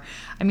more.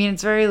 I mean,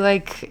 it's very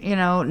like, you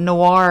know,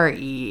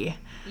 noir-y.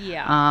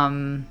 Yeah.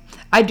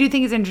 I do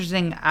think it's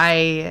interesting.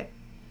 I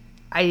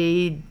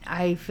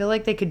feel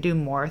like they could do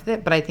more with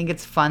it, but I think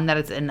it's fun that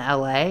it's in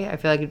LA. I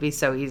feel like it'd be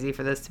so easy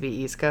for this to be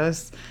East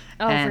Coast.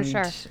 Oh, for And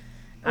sure.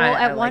 Well,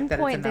 I at like one that it's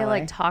point in they LA.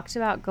 like talked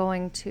about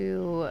going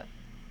to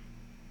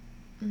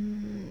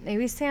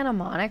maybe Santa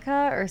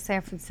Monica or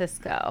San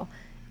Francisco.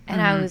 And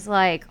I was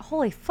like,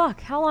 holy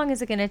fuck, how long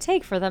is it going to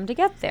take for them to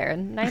get there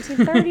in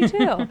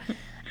 1932?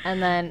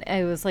 And then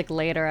it was like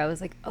later, I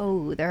was like,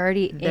 oh, they're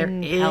already They're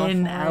in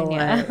in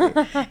California.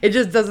 LA. It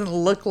just doesn't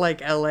look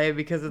like LA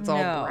because it's all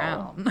No.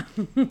 brown.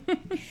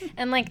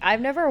 And like,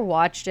 I've never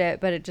watched it,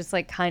 but it just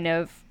like kind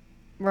of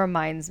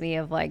reminds me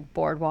of like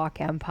Boardwalk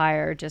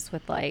Empire, just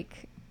with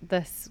like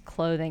this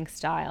clothing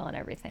style and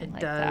everything It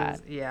like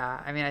does, that.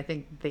 yeah. I mean, I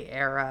think the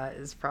era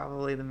is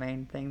probably the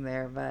main thing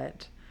there,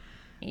 but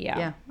Yeah.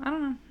 yeah, I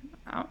don't know.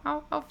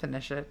 I'll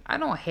finish it. I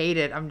don't hate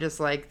it. I'm just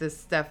like,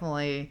 this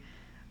definitely,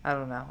 I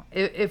don't know.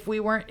 If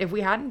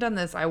we hadn't done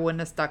this, I wouldn't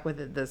have stuck with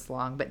it this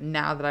long. But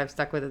now that I've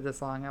stuck with it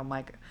this long, I'm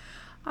like,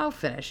 I'll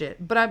finish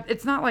it. But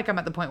it's not like I'm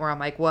at the point where I'm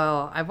like,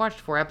 well, I've watched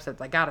 4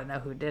 episodes. I gotta know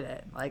who did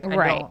it. Like,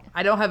 Right.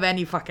 I don't have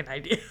any fucking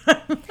idea.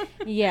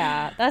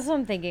 Yeah, that's what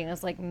I'm thinking.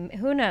 It's like,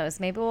 who knows?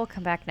 Maybe we'll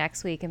come back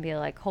next week and be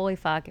like, holy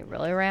fuck, it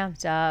really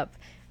ramped up.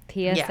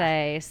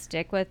 PSA,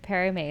 stick with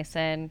Perry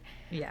Mason.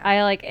 Yeah.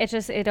 I like it.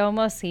 It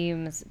almost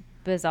seems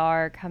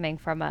bizarre coming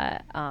from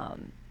a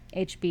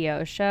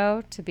HBO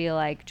show to be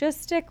like,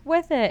 just stick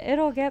with it.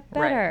 It'll get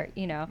better,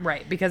 you know?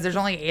 Right, because there's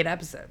only 8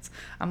 episodes.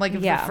 I'm like,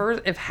 if Yeah.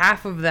 if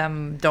half of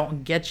them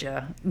don't get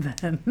you,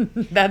 then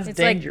that's It's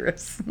like-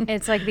 dangerous.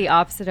 It's like the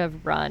opposite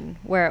of Run,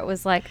 where it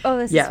was like, oh,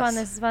 this Yes. is fun,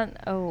 this is fun.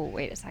 Oh,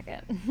 wait a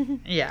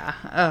second. Yeah.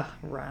 Ugh,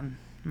 Run,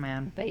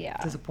 man. But yeah.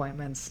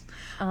 Disappointments.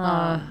 it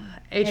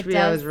HBO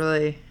does- is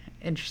really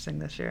interesting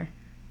this year.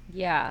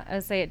 Yeah, I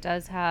would say it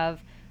does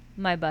have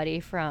my buddy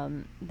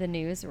from the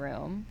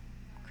newsroom,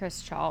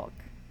 Chris Chalk,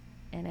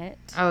 in it.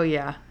 Oh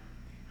yeah.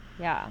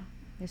 Yeah.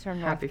 He's from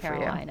Happy North for you.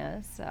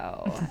 Carolina,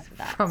 so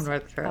that's From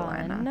North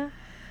Carolina. fun.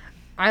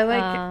 I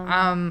like,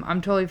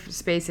 I'm totally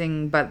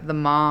spacing, but the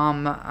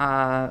mom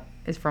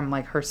is from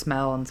like Her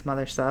Smell and some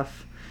other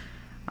stuff.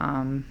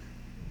 I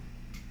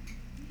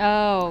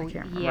Oh,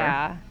 can't remember.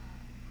 yeah.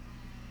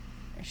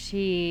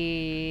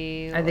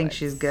 She I think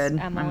she's was good.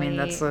 I mean,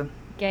 that's Emily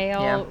a, yeah.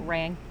 Gail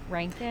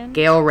Rankin.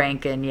 Gail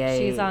Rankin, yeah,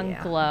 She's yeah, on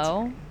yeah.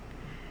 Glow.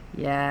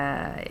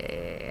 Yeah,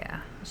 yeah, yeah.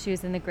 She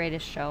was in The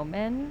Greatest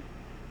Showman.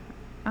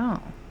 Oh.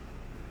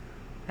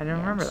 I didn't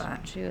Yeah, remember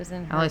that. She was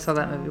in I only saw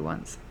that movie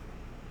Hearthstone.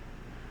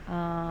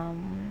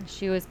 once.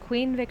 She was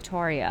Queen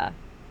Victoria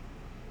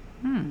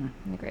Hmm.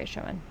 in The Greatest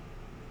Showman.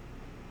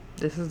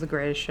 This is the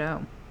greatest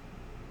show.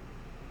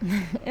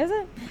 Is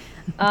it?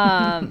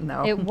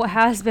 No. It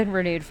has been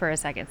renewed for a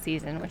second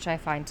season, which I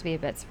find to be a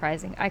bit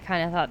surprising. I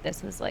kind of thought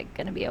this was like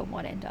going to be a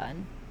one and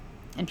done.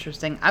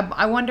 Interesting.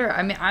 I wonder,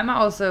 I mean, I'm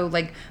also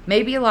like,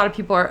 maybe a lot of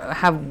people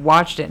have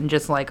watched it and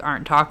just like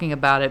aren't talking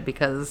about it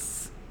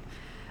because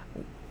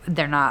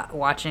they're not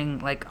watching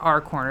like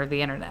our corner of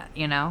the internet,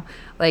 you know?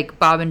 Like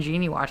Bob and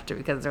Jeannie watched it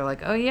because they're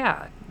like, oh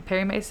yeah,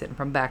 Perry Mason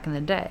from back in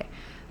the day.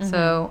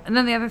 So, and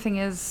then the other thing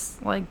is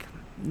like,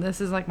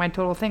 this is like my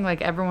total thing.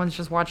 Like everyone's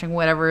just watching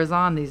whatever is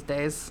on these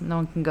days. No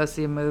one can go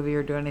see a movie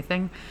or do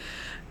anything.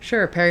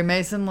 Sure, Perry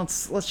Mason,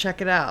 let's check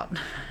it out.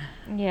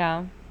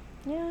 Yeah.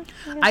 Yeah.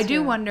 I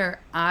do wonder.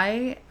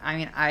 I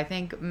mean, I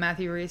think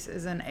Matthew Rhys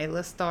is an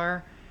A-list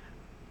star.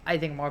 I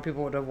think more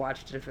people would have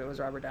watched it if it was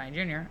Robert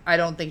Downey Jr. I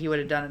don't think he would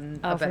have done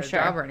a better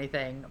job or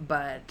anything,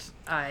 but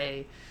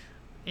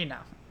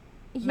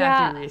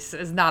Matthew Rhys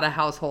is not a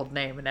household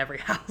name in every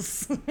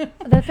house.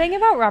 The thing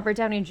about Robert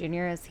Downey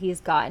Jr. is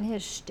he's gotten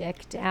his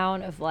shtick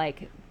down of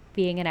like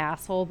being an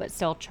asshole but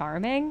still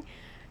charming.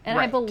 And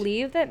I Right.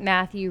 believe that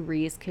Matthew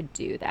Rhys could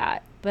do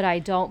that, but I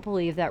don't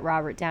believe that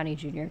Robert Downey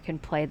Jr. can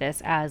play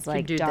this as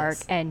like do dark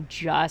this. and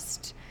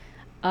just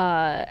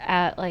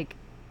at like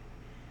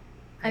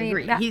I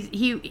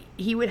agree.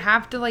 He would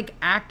have to like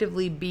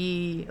actively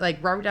be like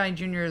Robert Downey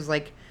Jr. is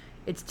like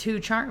it's too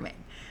charming.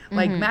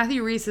 Like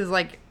Matthew Rhys is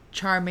like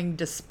charming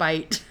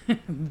despite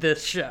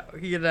this show,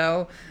 you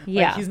know?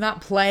 Yeah. Like he's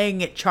not playing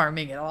it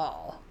charming at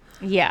all.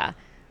 Yeah.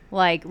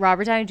 Like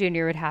Robert Downey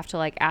Jr. would have to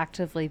like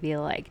actively be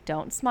like,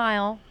 don't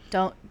smile.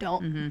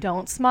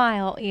 Don't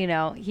smile. You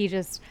know, he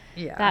just,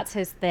 Yeah. that's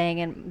his thing.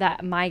 And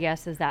that, my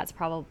guess is that's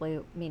probably,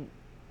 I mean,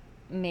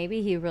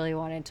 maybe he really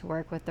wanted to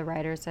work with the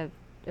writer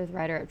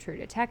of True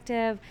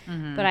Detective,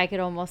 but I could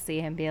almost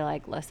see him be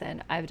like,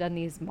 listen, I've done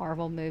these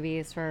Marvel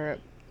movies for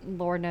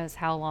Lord knows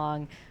how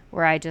long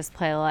where I just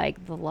play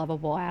like the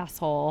lovable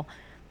asshole.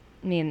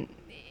 I mean,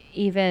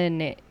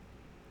 even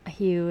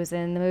he was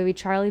in the movie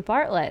Charlie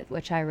Bartlett,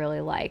 which I really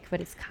like, but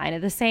it's kind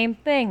of the same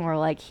thing where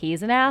like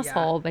he's an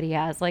asshole, but he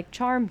has like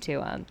charm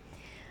to him.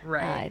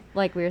 Right.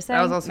 Like we were saying,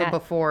 That was also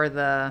before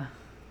the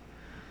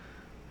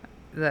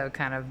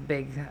kind of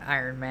big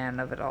Iron Man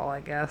of it all, I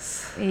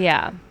guess.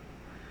 Yeah.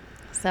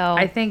 So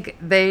I think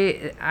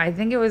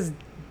it was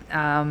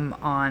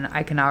on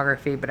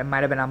Iconography, but it might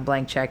have been on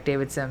Blank Check.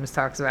 David Sims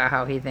talks about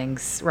how he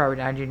thinks Robert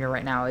Downey Jr.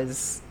 right now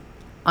is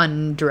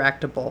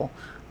undirectable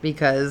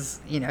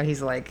because, you know,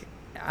 he's like,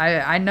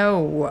 I know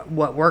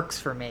what works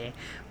for me,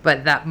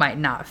 but that might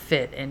not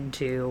fit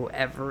into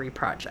every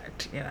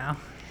project, you know?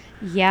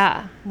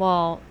 yeah.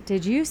 Well,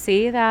 did you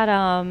see that?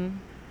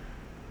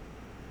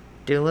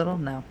 Doolittle?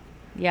 No.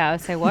 Yeah, I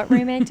would say, what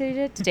remake did he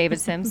do? Did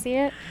David Sims see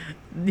it?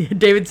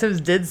 David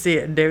Sims did see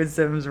it, and David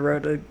Sims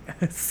wrote a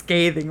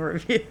scathing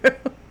review.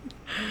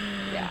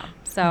 Yeah.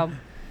 So,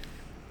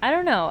 I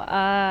don't know.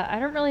 I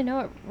don't really know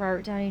what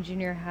Robert Downey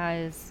Jr.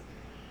 has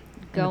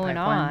going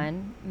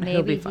on. Maybe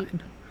He'll be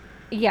fine.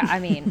 Yeah, I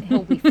mean,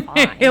 he'll be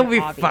fine. He'll be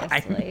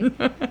obviously.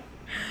 fine.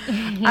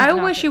 He's I not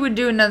wish gonna- he would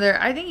do another.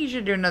 I think he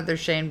should do another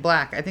Shane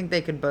Black. I think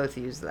they could both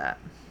use that.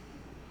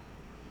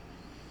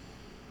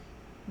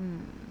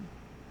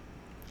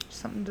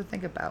 Something to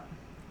think about.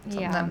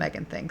 Something Yeah. that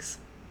Megan thinks.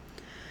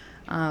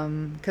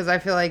 Because I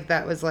feel like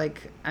that was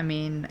like, I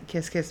mean,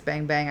 Kiss Kiss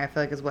Bang Bang, I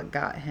feel like is what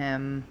got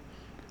him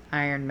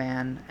Iron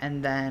Man.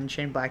 And then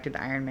Shane Black did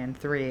Iron Man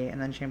 3.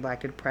 And then Shane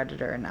Black did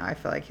Predator. And now I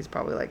feel like he's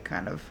probably like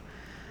kind of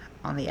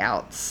on the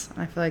outs.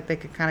 And I feel like they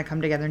could kind of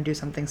come together and do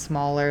something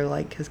smaller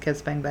like Kiss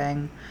Kiss Bang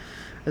Bang.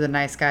 Or The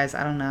Nice Guys.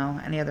 I don't know.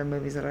 Any other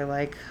movies that I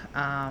like.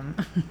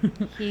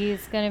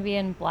 He's going to be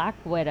in Black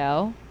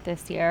Widow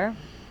this year.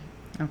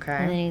 Okay.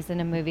 And then he's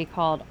in a movie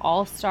called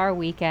All-Star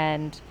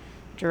Weekend,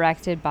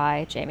 directed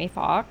by Jamie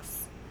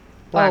Foxx.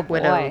 Black Oh,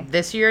 Widow. boy.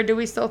 This year, do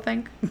we still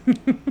think?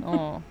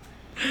 Oh.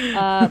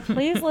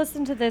 Please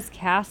listen to this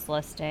cast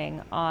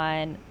listing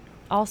on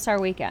All-Star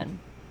Weekend,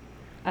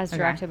 as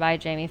directed by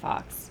Jamie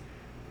Foxx.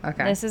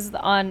 Okay. This is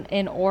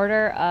in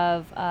order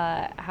of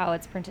how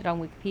it's printed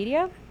on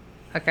Wikipedia.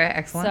 Okay,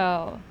 excellent.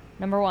 So,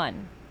 number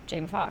 1,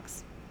 Jamie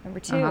Foxx. Number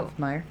 2,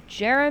 familiar.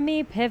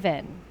 Jeremy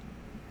Piven.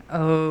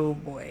 Oh,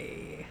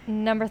 boy.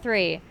 Number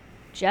 3,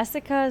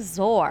 Jessica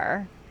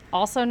Zor.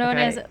 also known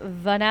as Okay.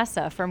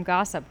 Vanessa from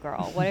Gossip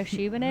Girl. What has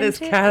she been This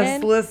into?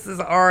 cast list is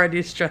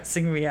already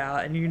stressing me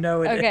out, and you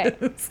know it Okay.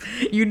 is.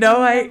 You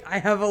know I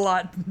have a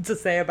lot to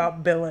say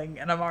about billing,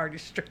 and I'm already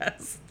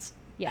stressed.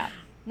 Yeah.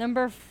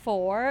 Number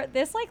 4.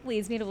 This like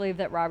leads me to believe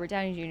that Robert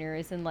Downey Jr.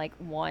 is in like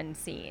one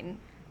scene.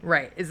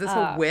 Right. Is this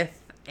a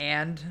with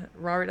and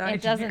Robert Downey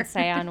It Jr.? doesn't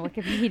say on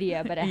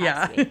Wikipedia, but it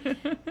has to be.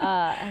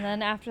 And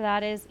then after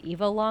that is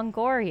Eva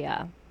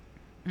Longoria.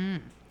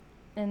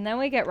 And then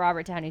we get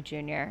Robert Downey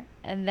Jr.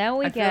 And then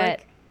we I feel get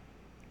like-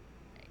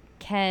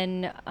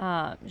 Ken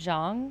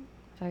Jeong,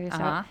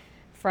 Uh-huh.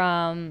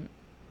 from,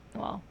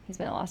 well, he's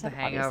been in a lot of The stuff,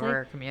 obviously.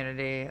 Hangover,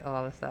 Community, a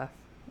lot of stuff.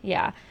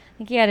 Yeah. I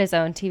think he had his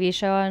own TV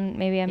show on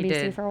maybe NBC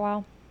did. for a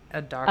while.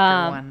 A doctor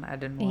one. I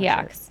didn't watch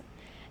Yeah. it.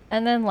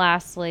 And then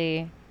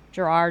lastly,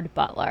 Gerard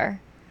Butler,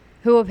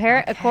 who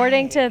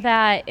according to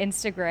that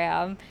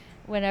Instagram,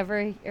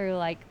 whenever or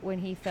like when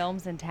he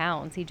films in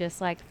towns, he just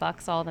like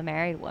fucks all the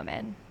married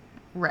women.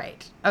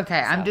 Right. Okay,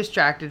 I'm So-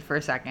 distracted for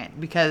a second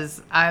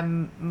because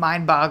I'm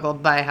mind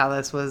boggled by how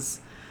this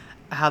was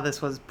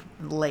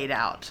laid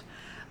out.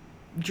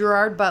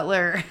 Gerard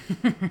Butler,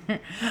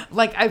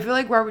 like I feel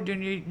like Robert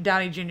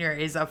Downey Jr.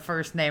 is a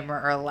first name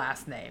or a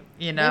last name.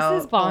 You know,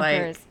 This is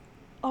bonkers. Like,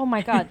 Oh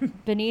my God.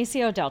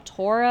 Benicio del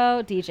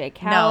Toro, DJ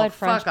Khaled,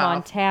 French fuck off.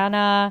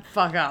 Montana.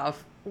 fuck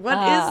off. What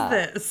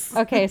is this?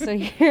 Okay, so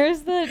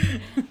here's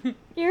the.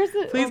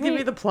 Please give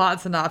me the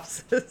plot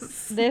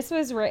synopsis. This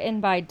was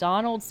written by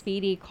Donald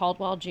Speedy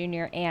Caldwell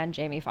Jr. and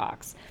Jamie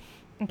Foxx.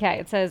 Okay,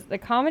 it says the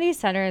comedy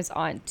centers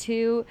on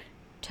 2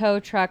 tow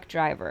truck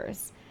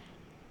drivers,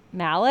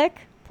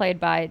 Malik, played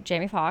by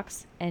Jamie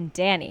Foxx, and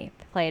Danny,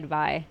 played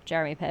by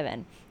Jeremy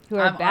Piven, who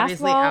are I'm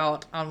obviously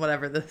out on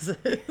whatever this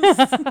is.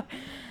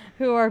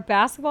 who are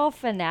basketball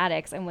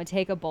fanatics and would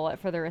take a bullet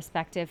for their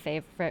respective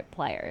favorite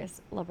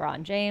players,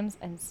 LeBron James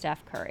and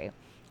Steph Curry.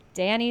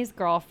 Danny's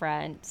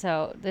girlfriend,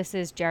 so this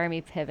is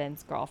Jeremy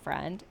Piven's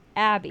girlfriend,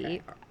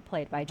 Abby,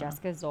 played by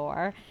Jessica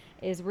Zor,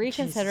 is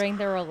reconsidering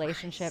their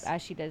relationship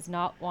as she does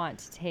not want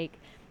to take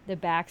the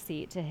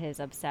backseat to his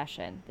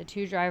obsession. The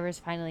 2 drivers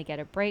finally get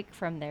a break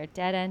from their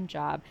dead-end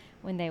job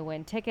when they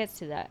win tickets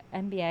to the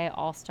NBA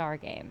All-Star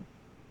Game.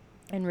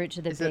 En route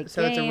to the big game.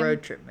 So it's a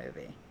road trip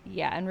movie.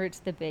 Yeah, en route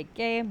to the big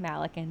game,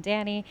 Malik and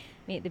Danny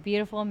meet the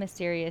beautiful,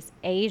 mysterious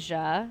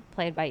Asia,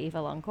 played by Eva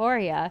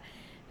Longoria,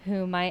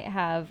 who might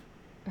have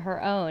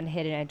her own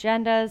hidden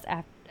agendas.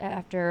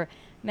 After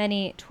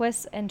many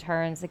twists and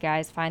turns, the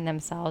guys find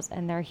themselves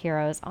and their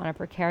heroes on a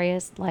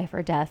precarious life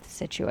or death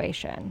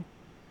situation.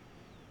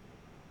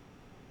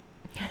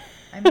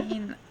 I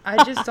mean,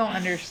 I just don't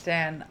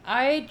understand.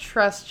 I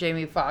trust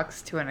Jamie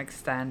Foxx to an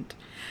extent,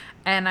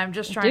 and I'm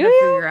just trying Do to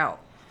you? figure out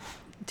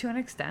to an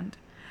extent,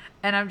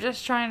 and I'm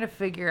just trying to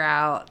figure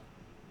out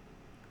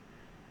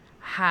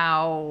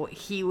how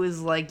he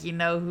was like, you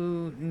know,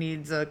 who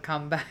needs a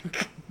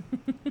comeback?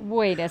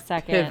 Wait a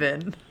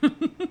second.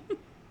 Piven.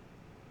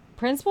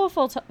 Principal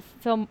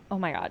film. Oh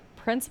my God!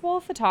 Principal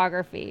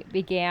photography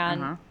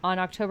began on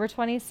October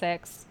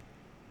 26,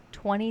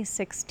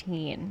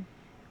 2016.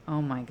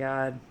 Oh my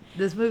God,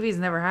 this movie's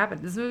never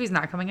happened. This movie's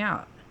not coming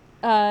out.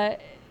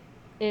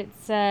 It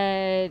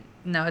said.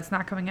 No, it's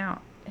not coming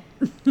out.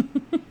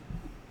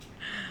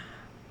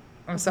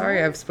 I'm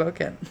sorry, I've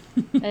spoken.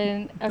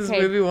 And This okay,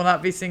 movie will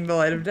not be seeing the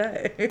light of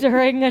day.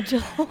 during a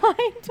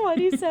July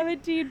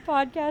 2017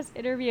 podcast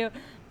interview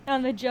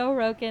on the Joe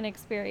Rogan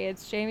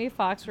Experience, Jamie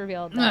Foxx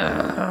revealed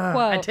that,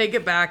 quote, I take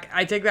it back.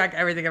 I take back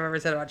everything I've ever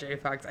said about Jamie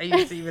Foxx. I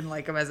used to even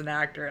like him as an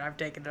actor, and I've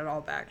taken it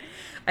all back.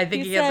 I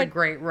think he has a said-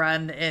 great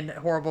run in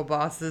Horrible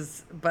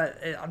Bosses, but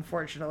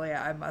unfortunately,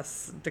 I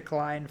must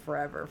decline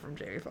forever from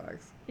Jamie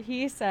Foxx.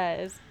 he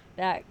says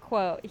that,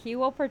 quote, he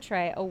will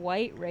portray a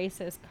white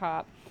racist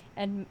cop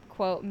and,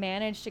 quote,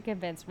 manage to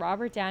convince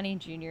Robert Downey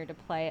Jr. to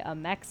play a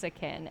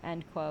Mexican,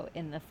 end quote,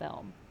 in the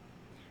film.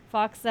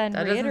 Fox then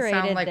That doesn't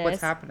reiterated sound like this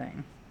what's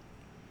happening.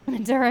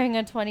 during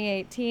a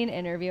 2018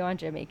 interview on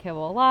Jimmy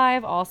Kimmel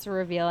Live, also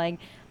revealing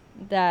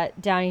that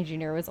Downey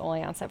Jr. was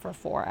only on set for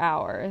 4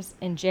 hours.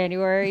 In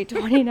January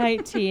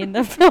 2019,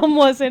 the film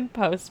was in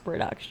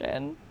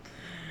post-production.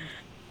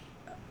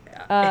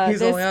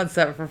 He's only on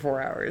set for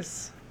 4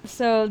 hours.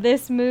 So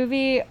this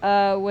movie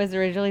was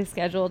originally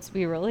scheduled to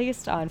be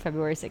released on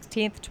February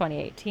 16th,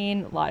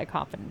 2018. A lot of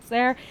confidence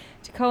there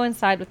to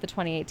coincide with the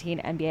 2018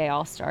 NBA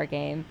All-Star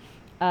Game.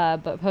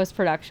 But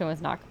post-production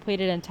was not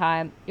completed in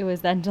time. It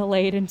was then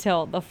delayed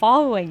until the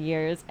following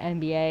year's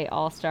NBA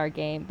All-Star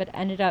Game, but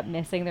ended up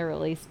missing the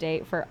release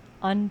date for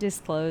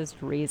undisclosed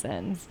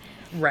reasons.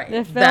 Right.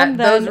 The film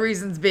those then-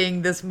 reasons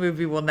being this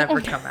movie will never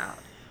come out.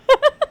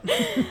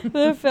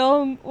 The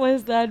film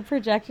was then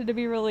projected to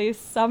be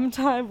released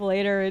sometime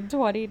later in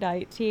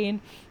 2019.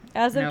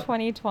 As of Nope.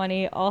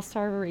 2020,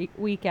 All-Star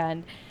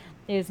Weekend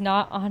is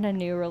not on a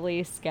new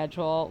release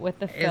schedule, with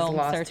the Is film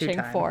lost to searching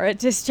time. for a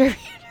distributor.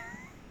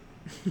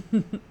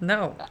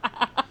 No.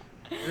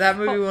 That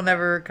movie will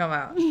never come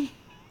out.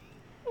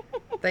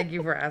 Thank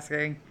you for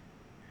asking.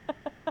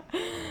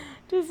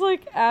 Just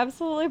like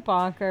absolutely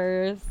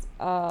bonkers.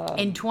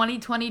 In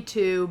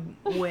 2022,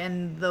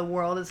 when the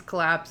world is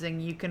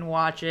collapsing, you can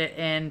watch it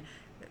in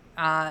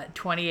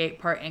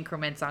 28-part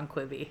increments on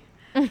Quibi.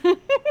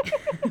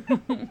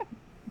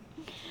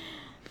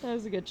 That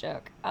was a good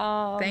joke.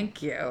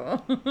 Thank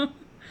you.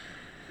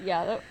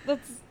 Yeah,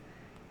 that's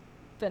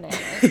bananas.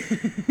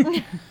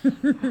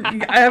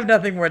 I have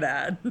nothing more to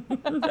add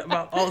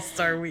about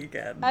All-Star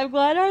Weekend. I'm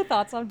glad our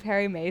thoughts on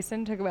Perry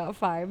Mason took about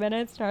 5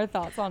 minutes and our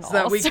thoughts on So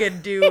that we All-Star.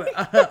 could do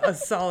a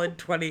solid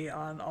 20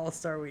 on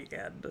All-Star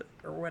Weekend.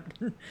 Or what?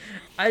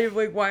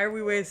 Why are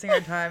we wasting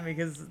our time?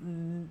 Because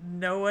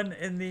no one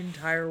in the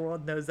entire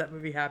world knows that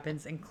movie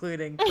happens,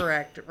 including,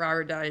 correct,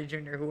 Robert Downey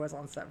Jr., who was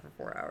on set for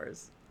 4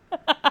 hours.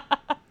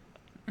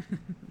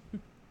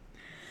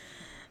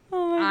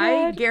 Oh my I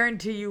God.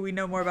 guarantee you we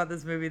know more about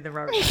this movie than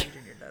Robert Downey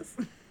Jr. does.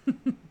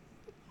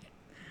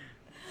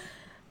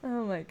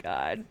 Oh my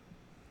God.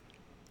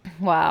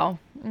 Wow.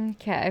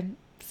 Okay.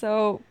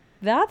 So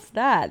that's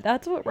that.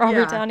 That's what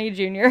Robert Yeah. Downey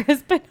Jr.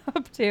 has been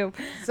up to.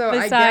 So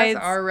I Besides,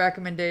 guess our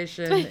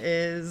recommendation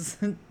is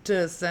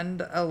to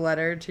send a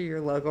letter to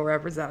your local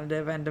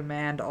representative and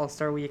demand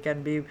All-Star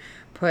Weekend be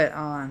put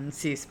on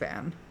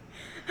C-SPAN.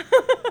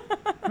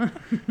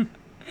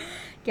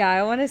 yeah,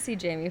 I want to see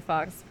Jamie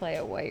Foxx play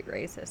a white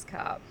racist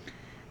cop.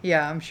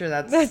 Yeah, I'm sure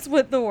That's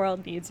what the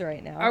world needs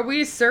right now. Are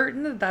we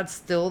certain that that's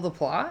still the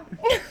plot?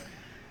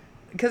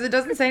 Because it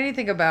doesn't say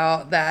anything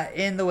about that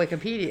in the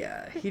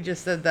Wikipedia. He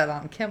just said that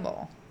on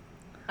Kimmel.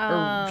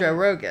 Or Joe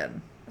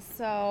Rogan.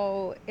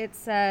 So it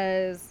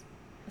says,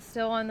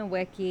 still on the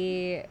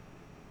wiki,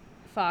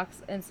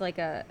 Fox, it's like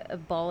a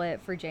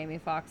bullet for Jamie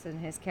Foxx and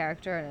his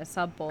character, and a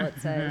sub-bullet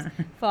says,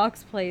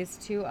 Fox plays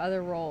 2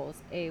 other roles,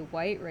 a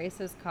white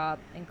racist cop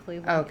and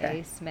Cleveland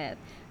A. Smith,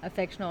 a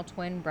fictional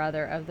twin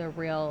brother of the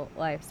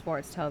real-life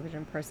sports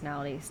television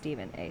personality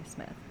Stephen A.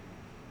 Smith.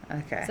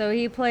 Okay. So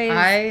he plays...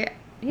 I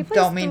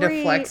don't mean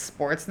to flex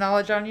sports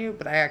knowledge on you,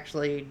 but I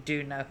actually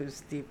do know who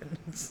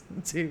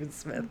Stephen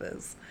Smith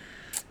is.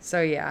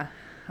 So yeah,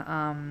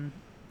 I don't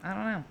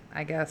know.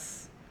 I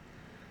guess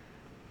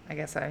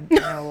I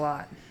know a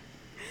lot.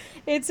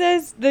 It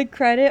says the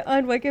credit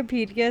on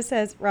Wikipedia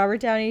says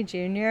Robert Downey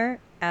Jr.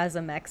 as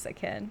a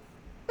Mexican.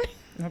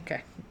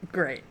 Okay,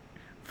 great.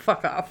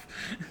 Fuck off.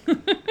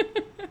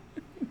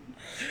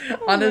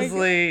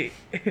 Honestly,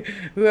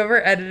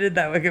 whoever edited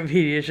that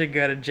Wikipedia should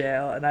go to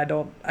jail, and I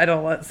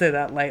don't say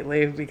that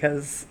lightly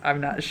because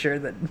I'm not sure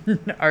that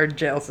our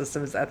jail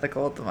system is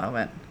ethical at the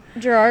moment.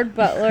 Gerard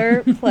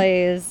Butler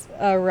plays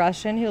a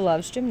Russian who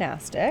loves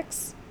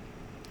gymnastics.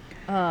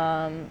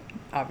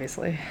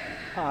 Obviously.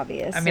 I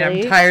mean,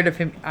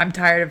 I'm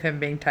tired of him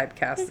being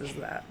typecast as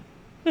that.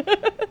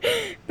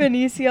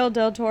 Benicio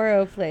del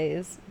Toro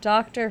plays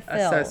Dr.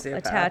 Phil, sociopath.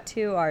 a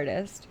tattoo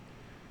artist.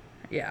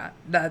 Yeah,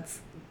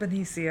 that's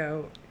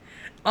Benicio.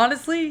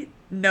 Honestly,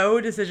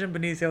 no decision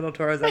Benicio del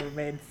Toro's ever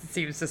made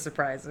seems to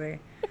surprise me.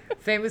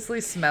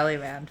 Famously smelly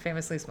man.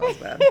 Famously smells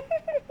bad.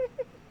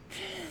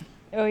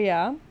 Oh,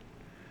 yeah?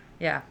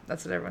 Yeah,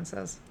 that's what everyone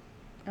says.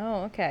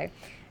 Oh, okay.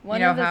 You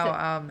know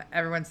how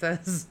everyone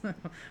says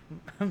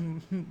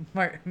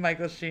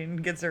Michael Sheen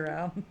gets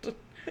around?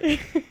 Yeah.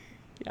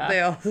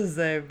 They also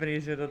say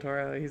Benicio del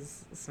Toro,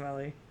 he's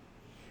smelly.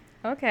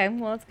 Okay,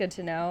 well, it's good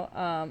to know.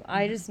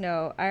 I just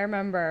know, I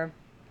remember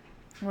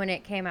when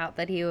it came out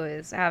that he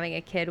was having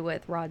a kid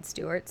with Rod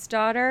Stewart's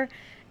daughter,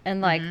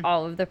 and like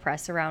all of the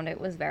press around it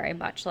was very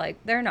much like,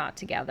 they're not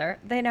together.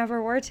 They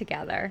never were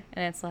together.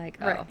 And it's like,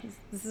 oh,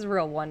 this is a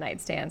real one-night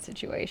stand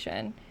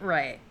situation.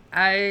 Right.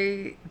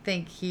 I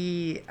think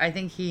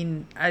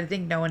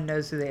no one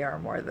knows who they are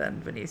more than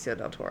Benicio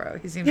del Toro.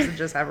 He seems to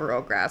just have a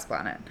real grasp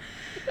on it.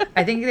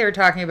 I think we've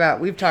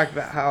talked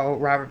about how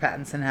Robert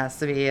Pattinson has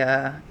to be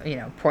a,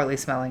 poorly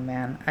smelling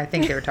man. I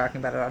think they were talking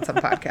about it on some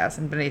podcast,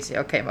 and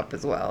Benicio came up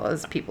as well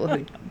as people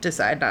who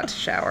decide not to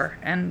shower.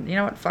 And you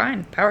know what?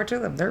 Fine. Power to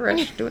them. They're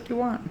rich. Do what you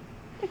want.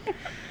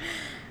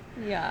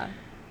 Yeah.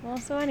 Well,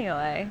 so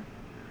anyway,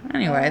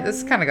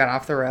 this kind of got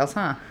off the rails,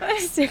 huh?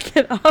 to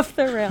get off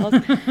the rails.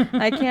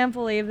 I can't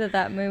believe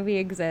that movie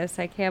exists.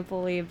 I can't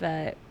believe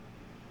that,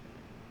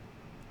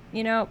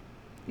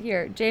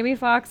 Jamie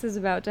Foxx is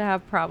about to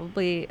have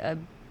probably a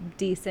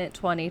decent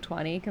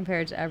 2020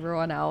 compared to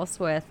everyone else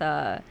with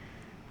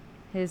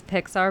his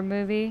Pixar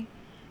movie.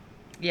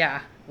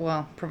 Yeah,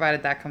 well,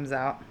 provided that comes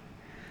out.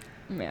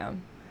 Yeah.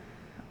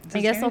 Does I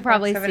guess Jamie they'll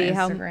probably Foxx have see an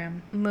how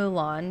Instagram?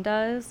 Mulan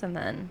does and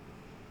then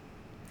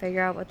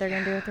figure out what they're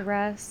going to do with the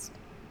rest.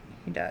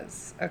 He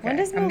does. Okay. When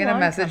does I'm going to Mulan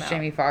message come out?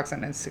 Jamie Foxx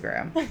on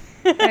Instagram.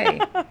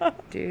 Hey,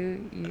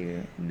 do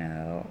you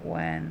know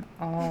when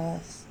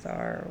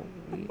All-Star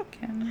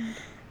Weekend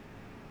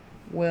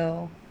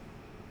will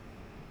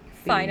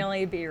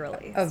Finally be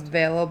released.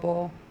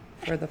 available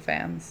for the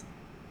fans?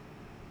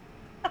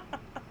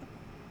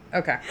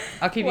 Okay.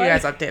 I'll keep you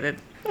guys updated.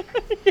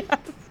 Yes.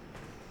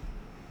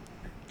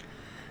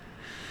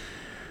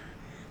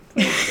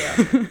 Please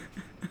do.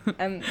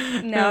 I'm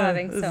now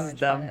having so much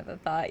fun at the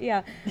thought.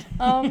 Yeah.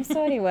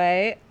 So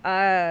anyway,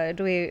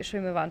 should we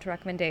move on to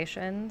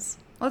recommendations?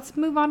 Let's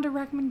move on to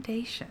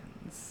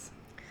recommendations.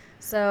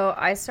 So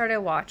I started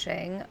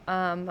watching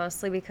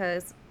mostly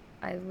because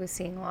I was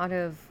seeing a lot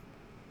of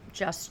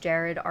Just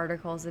Jared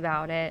articles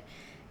about it,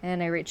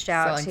 and I reached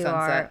out Selling to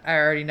our Sunset. I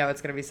already know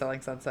it's going to be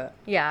Selling Sunset.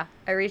 yeah,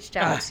 I reached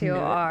out Ugh, to knew it.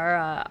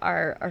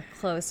 our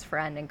close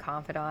friend and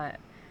confidant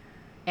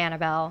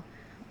Annabelle,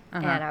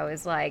 Uh-huh. and I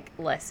was like,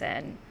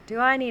 "Listen, do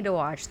I need to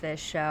watch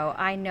this show?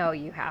 I know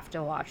you have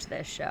to watch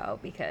this show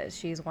because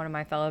she's one of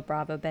my fellow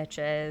Bravo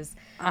bitches."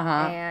 Uh-huh.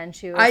 And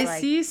she was I like,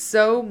 see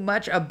so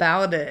much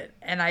about it,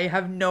 and I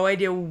have no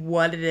idea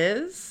what it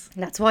is.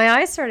 "That's why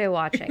I started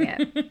watching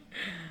it."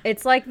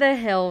 It's like The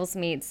Hills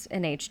meets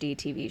an HD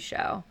TV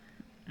show.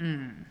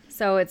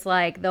 So it's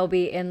like they'll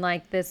be in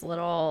like this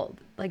little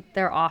like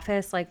their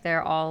office, like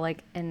they're all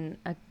like in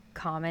a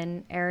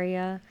common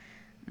area.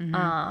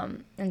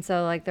 And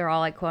so like they're all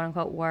like quote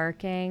unquote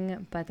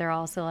working, but they're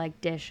also like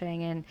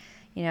dishing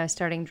and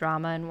starting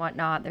drama and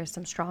whatnot. There's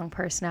some strong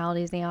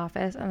personalities in the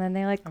office, and then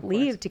they like Of course.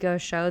 leave to go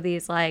show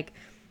these like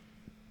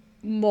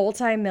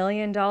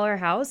multi-million-dollar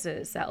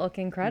houses that look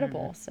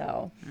incredible.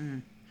 So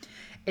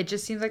It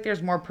just seems like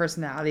there's more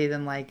personality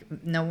than like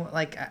no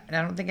like I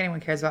don't think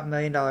anyone cares about $1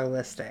 Million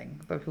Listing,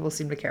 but people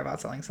seem to care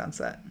about Selling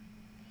Sunset.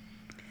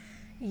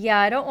 yeah,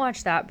 I don't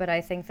watch that, but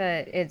I think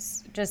that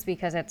it's just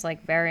because it's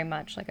like very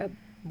much like a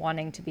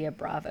wanting to be a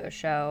Bravo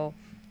show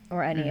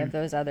or any of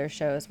those other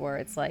shows where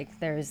it's like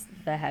there's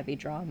the heavy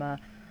drama.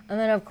 And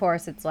then of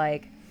course it's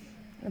like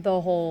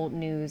the whole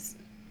news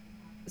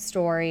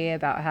story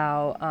about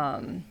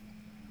how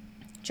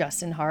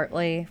Justin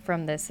Hartley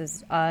from This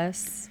Is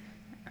Us,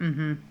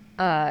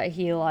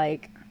 he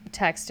like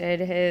texted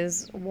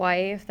his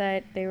wife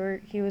that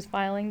he was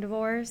filing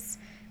divorce,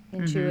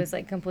 and she was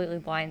like completely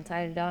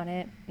blindsided on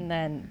it. And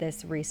then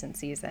this recent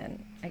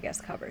season, I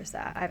guess, covers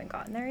that. I haven't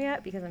gotten there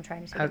yet because I'm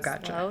trying to take it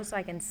gotcha. slow so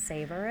I can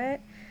savor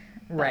it.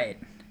 Right.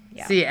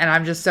 Yeah. See, and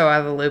I'm just so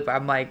out of the loop.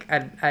 I'm like,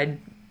 I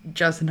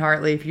Justin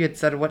Hartley, if you had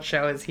said what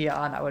show is he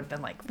on, I would have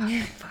been like,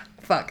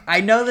 fuck.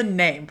 I know the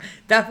name.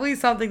 Definitely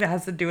something that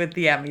has to do with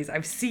the Emmys.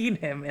 I've seen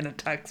him in a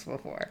tux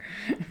before.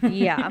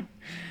 Yeah.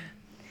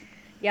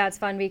 Yeah, it's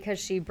fun because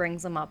she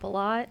brings them up a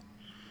lot.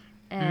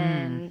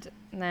 And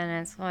then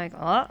it's like,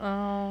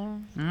 uh-oh.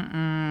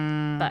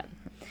 But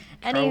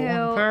Trouble in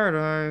anywho,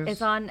 Paradise.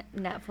 it's on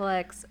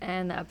Netflix,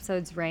 and the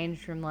episodes range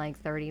from like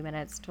 30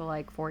 minutes to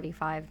like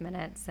 45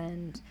 minutes,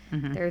 and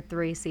there are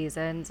 3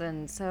 seasons,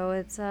 and so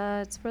it's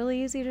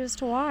really easy just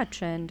to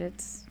watch, and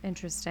it's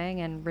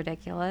interesting and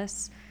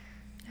ridiculous.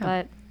 Yeah.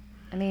 But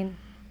I mean,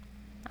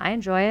 I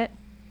enjoy it.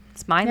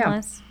 It's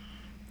mindless.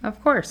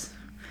 Of course.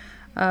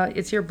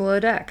 It's your below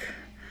deck.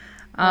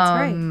 That's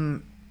right.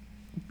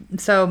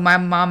 So my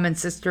mom and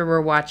sister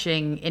were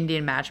watching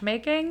Indian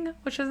Matchmaking,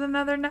 which is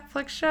another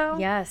Netflix show.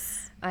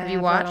 Yes, I Have have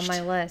you that on watched?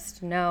 my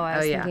list. No, I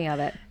was thinking of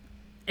it.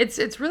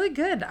 It's really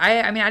good.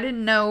 I mean I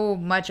didn't know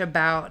much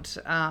about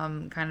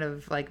kind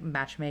of like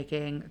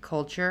matchmaking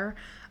culture,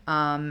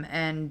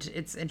 and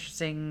it's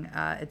interesting.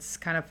 It's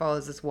kind of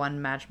follows this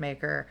one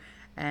matchmaker,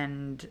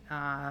 and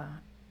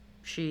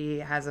she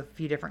has a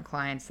few different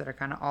clients that are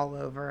kind of all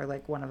over.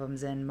 Like one of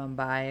them's in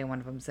Mumbai and one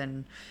of them's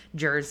in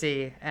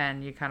Jersey,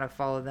 and you kind of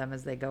follow them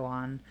as they go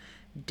on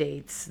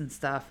dates and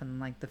stuff, and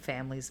like the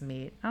families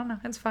meet. I don't know,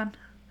 it's fun.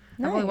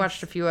 I've only Nice.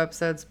 watched a few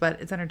episodes,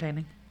 but it's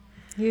entertaining.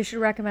 You should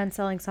recommend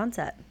Selling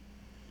Sunset.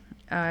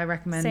 I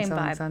recommend Same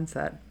Selling vibe.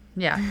 Sunset.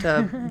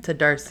 Yeah, to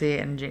Darcy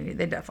and Jeannie.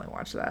 They definitely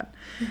watch that.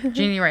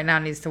 Jeannie right now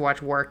needs to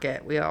watch Work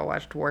It. We all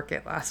watched Work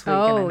It last week,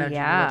 Oh, and I know Jeannie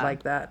yeah. would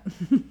like that.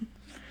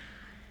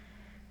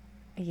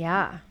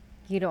 Yeah.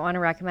 You don't want to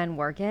recommend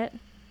Work It?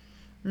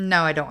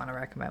 No, I don't want to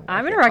recommend Work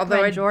I'm going It. to recommend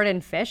Although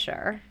Jordan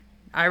Fisher.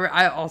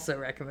 I also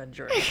recommend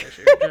Jordan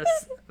Fisher,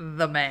 just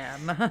the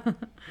man.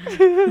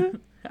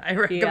 I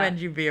recommend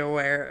you be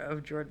aware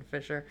of Jordan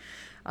Fisher.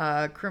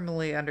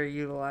 Criminally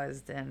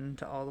underutilized in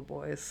To All the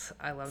Boys.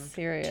 I love him too.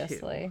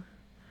 Seriously.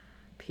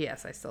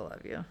 P.S. I still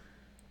love you.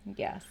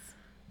 Yes.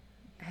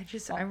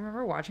 I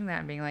remember watching that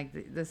and being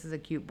like, this is a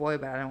cute boy,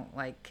 but I don't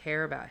like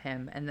care about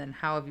him. And then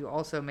how have you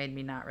also made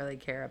me not really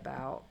care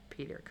about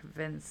Peter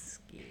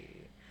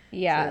Kavinsky?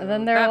 Yeah. So And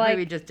then they're that like,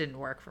 movie just didn't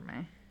work for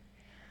me.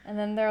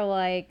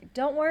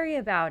 don't worry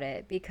about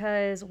it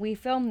because we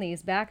filmed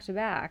these back to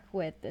back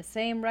with the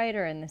same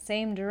writer and the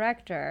same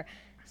director.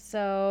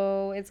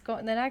 So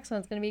the next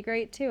one's going to be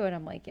great too. And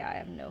I'm like, yeah, I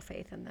have no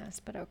faith in this,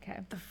 but okay.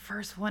 The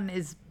first one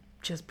is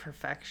just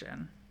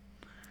perfection.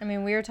 I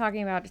mean, we were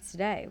talking about it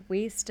today.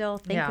 We still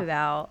think Yeah.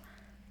 about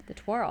the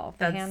twirl,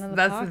 the hand in the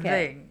That's pocket. the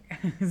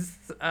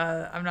thing.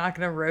 I'm not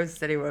gonna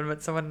roast anyone,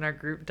 but someone in our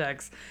group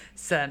text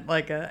sent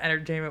like a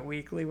Entertainment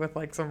Weekly with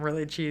like some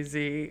really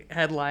cheesy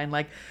headline,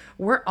 like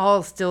 "We're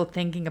all still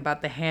thinking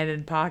about the hand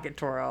in pocket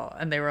twirl,"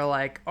 and they were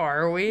like,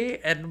 "Are we?"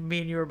 And me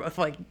and you were both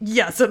like,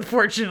 "Yes,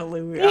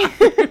 unfortunately we are."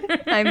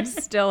 I'm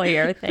still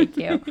here. Thank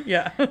you.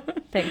 Yeah.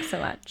 Thanks so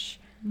much.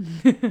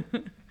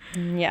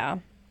 Yeah.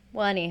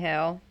 Well,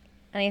 anywho,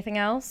 anything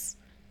else?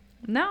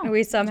 No.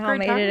 We it's somehow great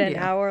made talking it to an you.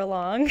 hour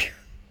long.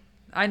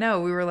 I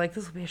know. We were like,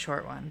 this will be a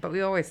short one. But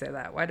we always say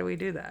that. Why do we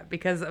do that?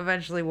 Because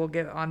eventually we'll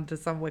get onto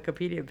some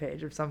Wikipedia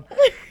page of some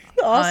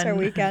All-Star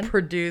Weekend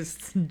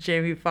produced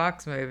Jamie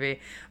Foxx movie.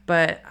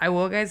 But I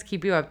will, guys,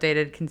 keep you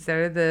updated.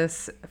 Consider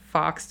this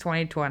Fox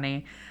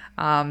 2020.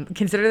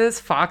 Consider this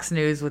Fox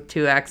News with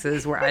 2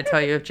 X's, where I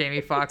tell you if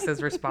Jamie Foxx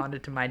has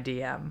responded to my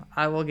DM.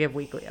 I will give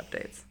weekly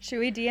updates. Should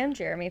we DM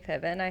Jeremy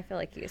Piven? I feel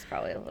like he's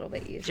probably a little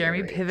bit easier. Jeremy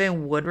to reach.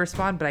 Piven would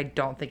respond, but I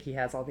don't think he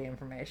has all the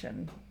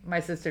information. My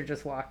sister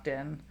just walked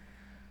in.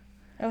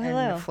 Oh,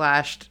 hello.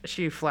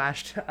 She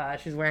flashed.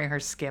 She's wearing her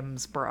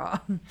Skims bra.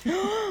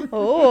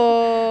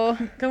 Oh.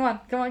 Come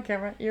on,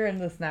 camera. You're in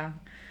this now.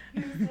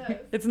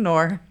 It's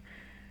Nor.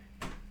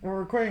 We're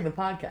recording the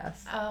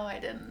podcast. Oh, I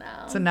didn't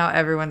know. So now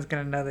everyone's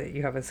going to know that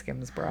you have a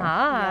Skims bra.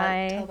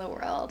 Hi. Yeah, tell the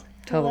world.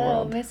 Tell the Hello,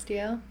 world. missed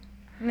you.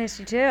 Missed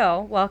you too.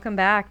 Welcome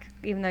back,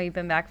 even though you've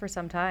been back for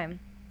some time.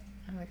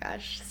 Oh my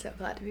gosh, so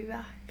glad to be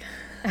back.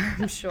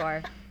 I'm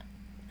sure.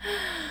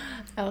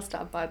 I'll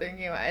stop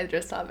bothering you. I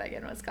just saw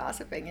Megan was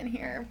gossiping in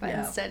here, but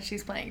Yeah. instead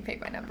she's playing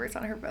Pick My Numbers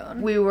on her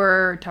phone. We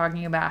were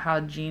talking about how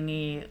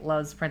Jeannie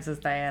loves Princess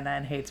Diana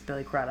and hates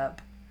Billy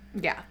Crudup.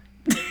 Yeah.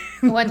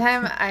 One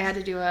time I had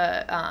to do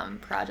a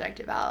project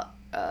about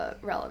a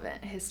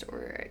relevant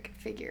historic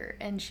figure,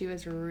 and she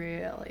was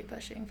really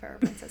pushing for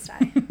Princess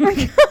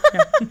Di.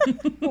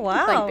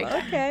 Wow. Like, big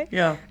time. Okay.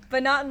 Yeah.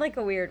 But not in like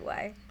a weird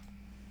way.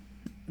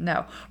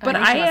 No, but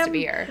think she I wants am. to be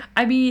here.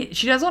 I mean,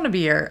 she does want to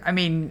be here. I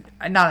mean,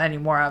 not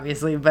anymore,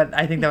 obviously, but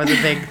I think that was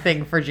a big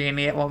thing for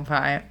Jeannie at one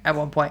point. But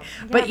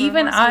everyone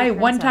even wants to be a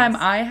one time,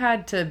 princess. I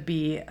had to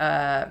be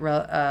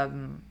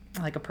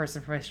like a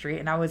person from history,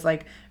 and I was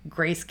like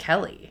Grace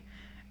Kelly,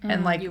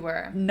 and like you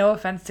were. no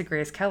offense to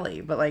Grace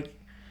Kelly, but like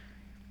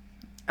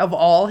of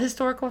all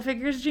historical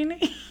figures,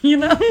 Jeannie, you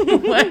know,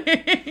 like,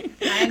 I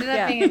ended up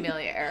Yeah. being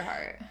Amelia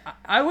Earhart.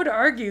 I would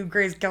argue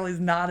Grace Kelly's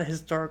not a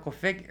historical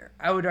figure.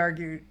 I would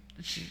argue.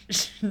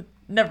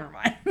 Never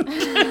mind.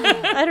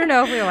 I don't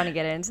know if we want to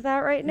get into that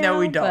right now. No,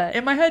 we don't. but-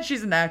 In my head,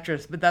 she's an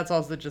actress, but that's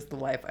also just the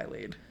life I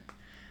lead.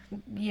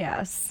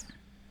 Yes.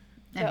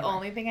 The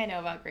only thing I know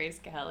about Grace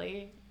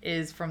Kelly,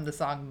 Is from the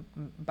song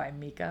by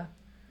Mika.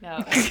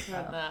 no, it's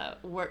from the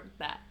Work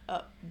That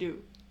Up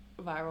Do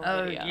viral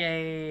Oh, video.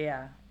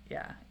 yeah.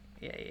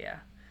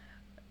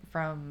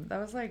 From, that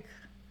was like,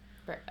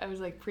 I was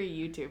like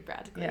pre-YouTube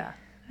practically. yeah.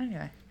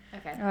 Anyway,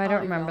 Okay. Oh, I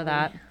don't remember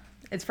that.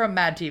 it's from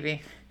Mad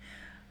TV.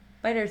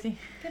 Bye, Darcy.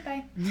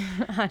 Goodbye.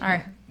 All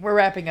right, we're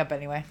wrapping up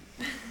anyway.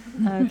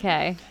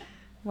 Okay.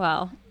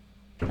 Well,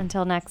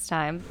 until next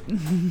time.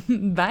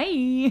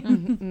 Bye.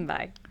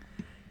 Bye.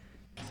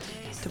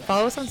 To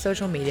follow us on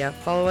social media,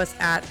 follow us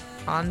at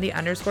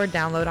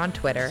 @on_the_download on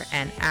Twitter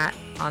and at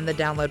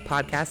 @on_the_download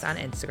podcast on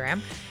Instagram.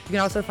 You can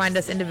also find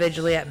us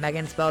individually at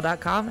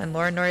meganspell.com and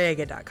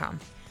laurenoriega.com.